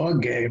the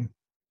dog game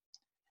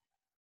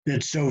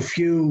that so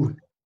few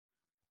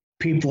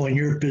people in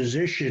your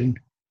position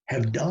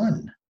have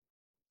done.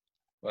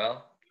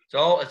 Well,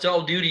 it's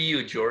all due to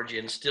you, George. You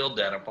instilled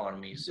that upon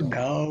me. So.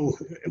 No,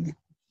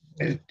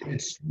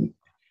 it's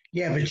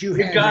but you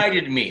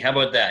guided me. How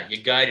about that? You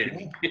guided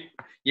me.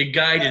 You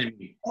guided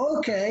me.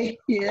 Okay.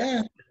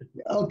 Yeah.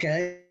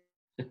 Okay.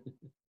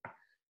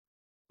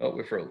 Oh,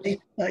 we're frozen.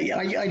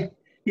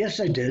 Yes,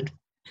 I did.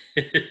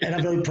 And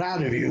I'm really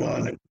proud of you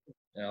on it.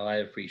 No, I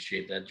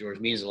appreciate that, George.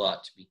 It means a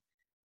lot to me.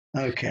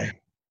 Okay.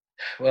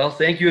 Well,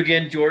 thank you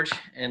again, George,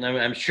 and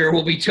I'm sure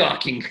we'll be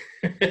talking.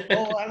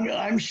 Oh,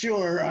 I'm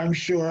sure. I'm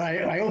sure.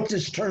 I hope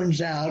this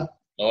turns out.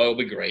 Oh, it'll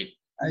be great.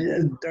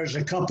 There's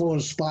a couple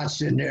of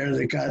spots in there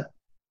that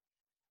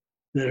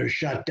are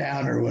shut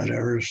down or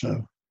whatever.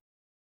 So.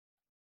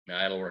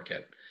 No, it'll work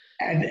out.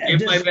 And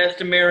Give my best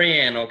to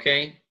Marianne,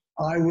 okay?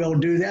 I will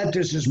do that.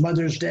 This is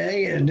Mother's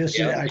Day, and this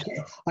is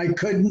I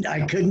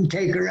couldn't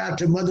take her out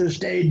to Mother's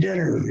Day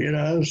dinner, you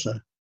know. So.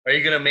 Are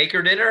you gonna make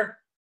her dinner?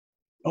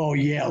 Oh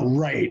yeah,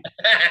 right.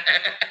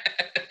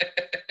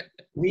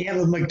 We have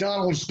a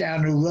McDonald's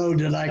down the road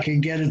that I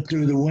can get it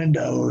through the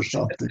window or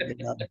something.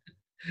 You know?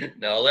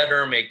 No, let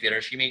her make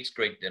dinner. She makes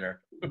great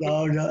dinner.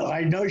 No,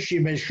 I know she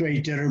makes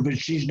great dinner, but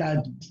she's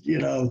not. You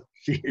know,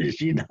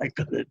 she's not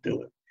gonna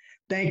do it.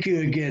 Thank you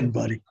again,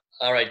 buddy.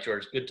 All right,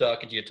 George. Good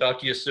talking to you. Talk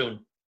to you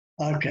soon.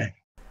 Okay.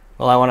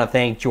 Well, I want to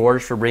thank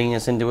George for bringing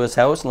us into his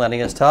house and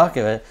letting us talk.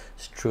 It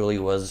truly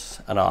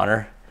was an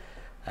honor.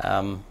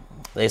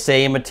 They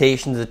say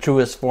imitation is the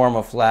truest form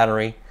of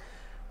flattery.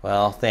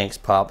 Well, thanks,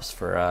 Pops,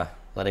 for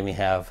letting me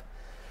have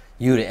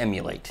you to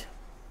emulate.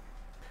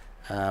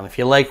 If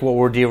you like what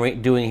we're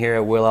doing here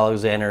at Will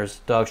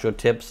Alexander's Dog Show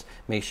Tips,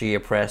 make sure you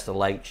press the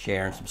like,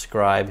 share, and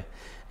subscribe.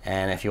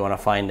 And if you want to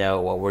find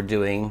out what we're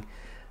doing,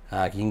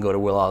 you can go to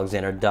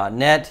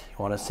willalexander.net. If you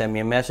want to send me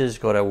a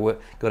message, go to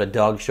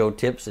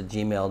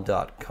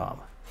dogshowtips@gmail.com.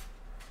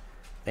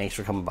 Thanks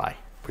for coming by.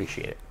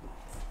 Appreciate it.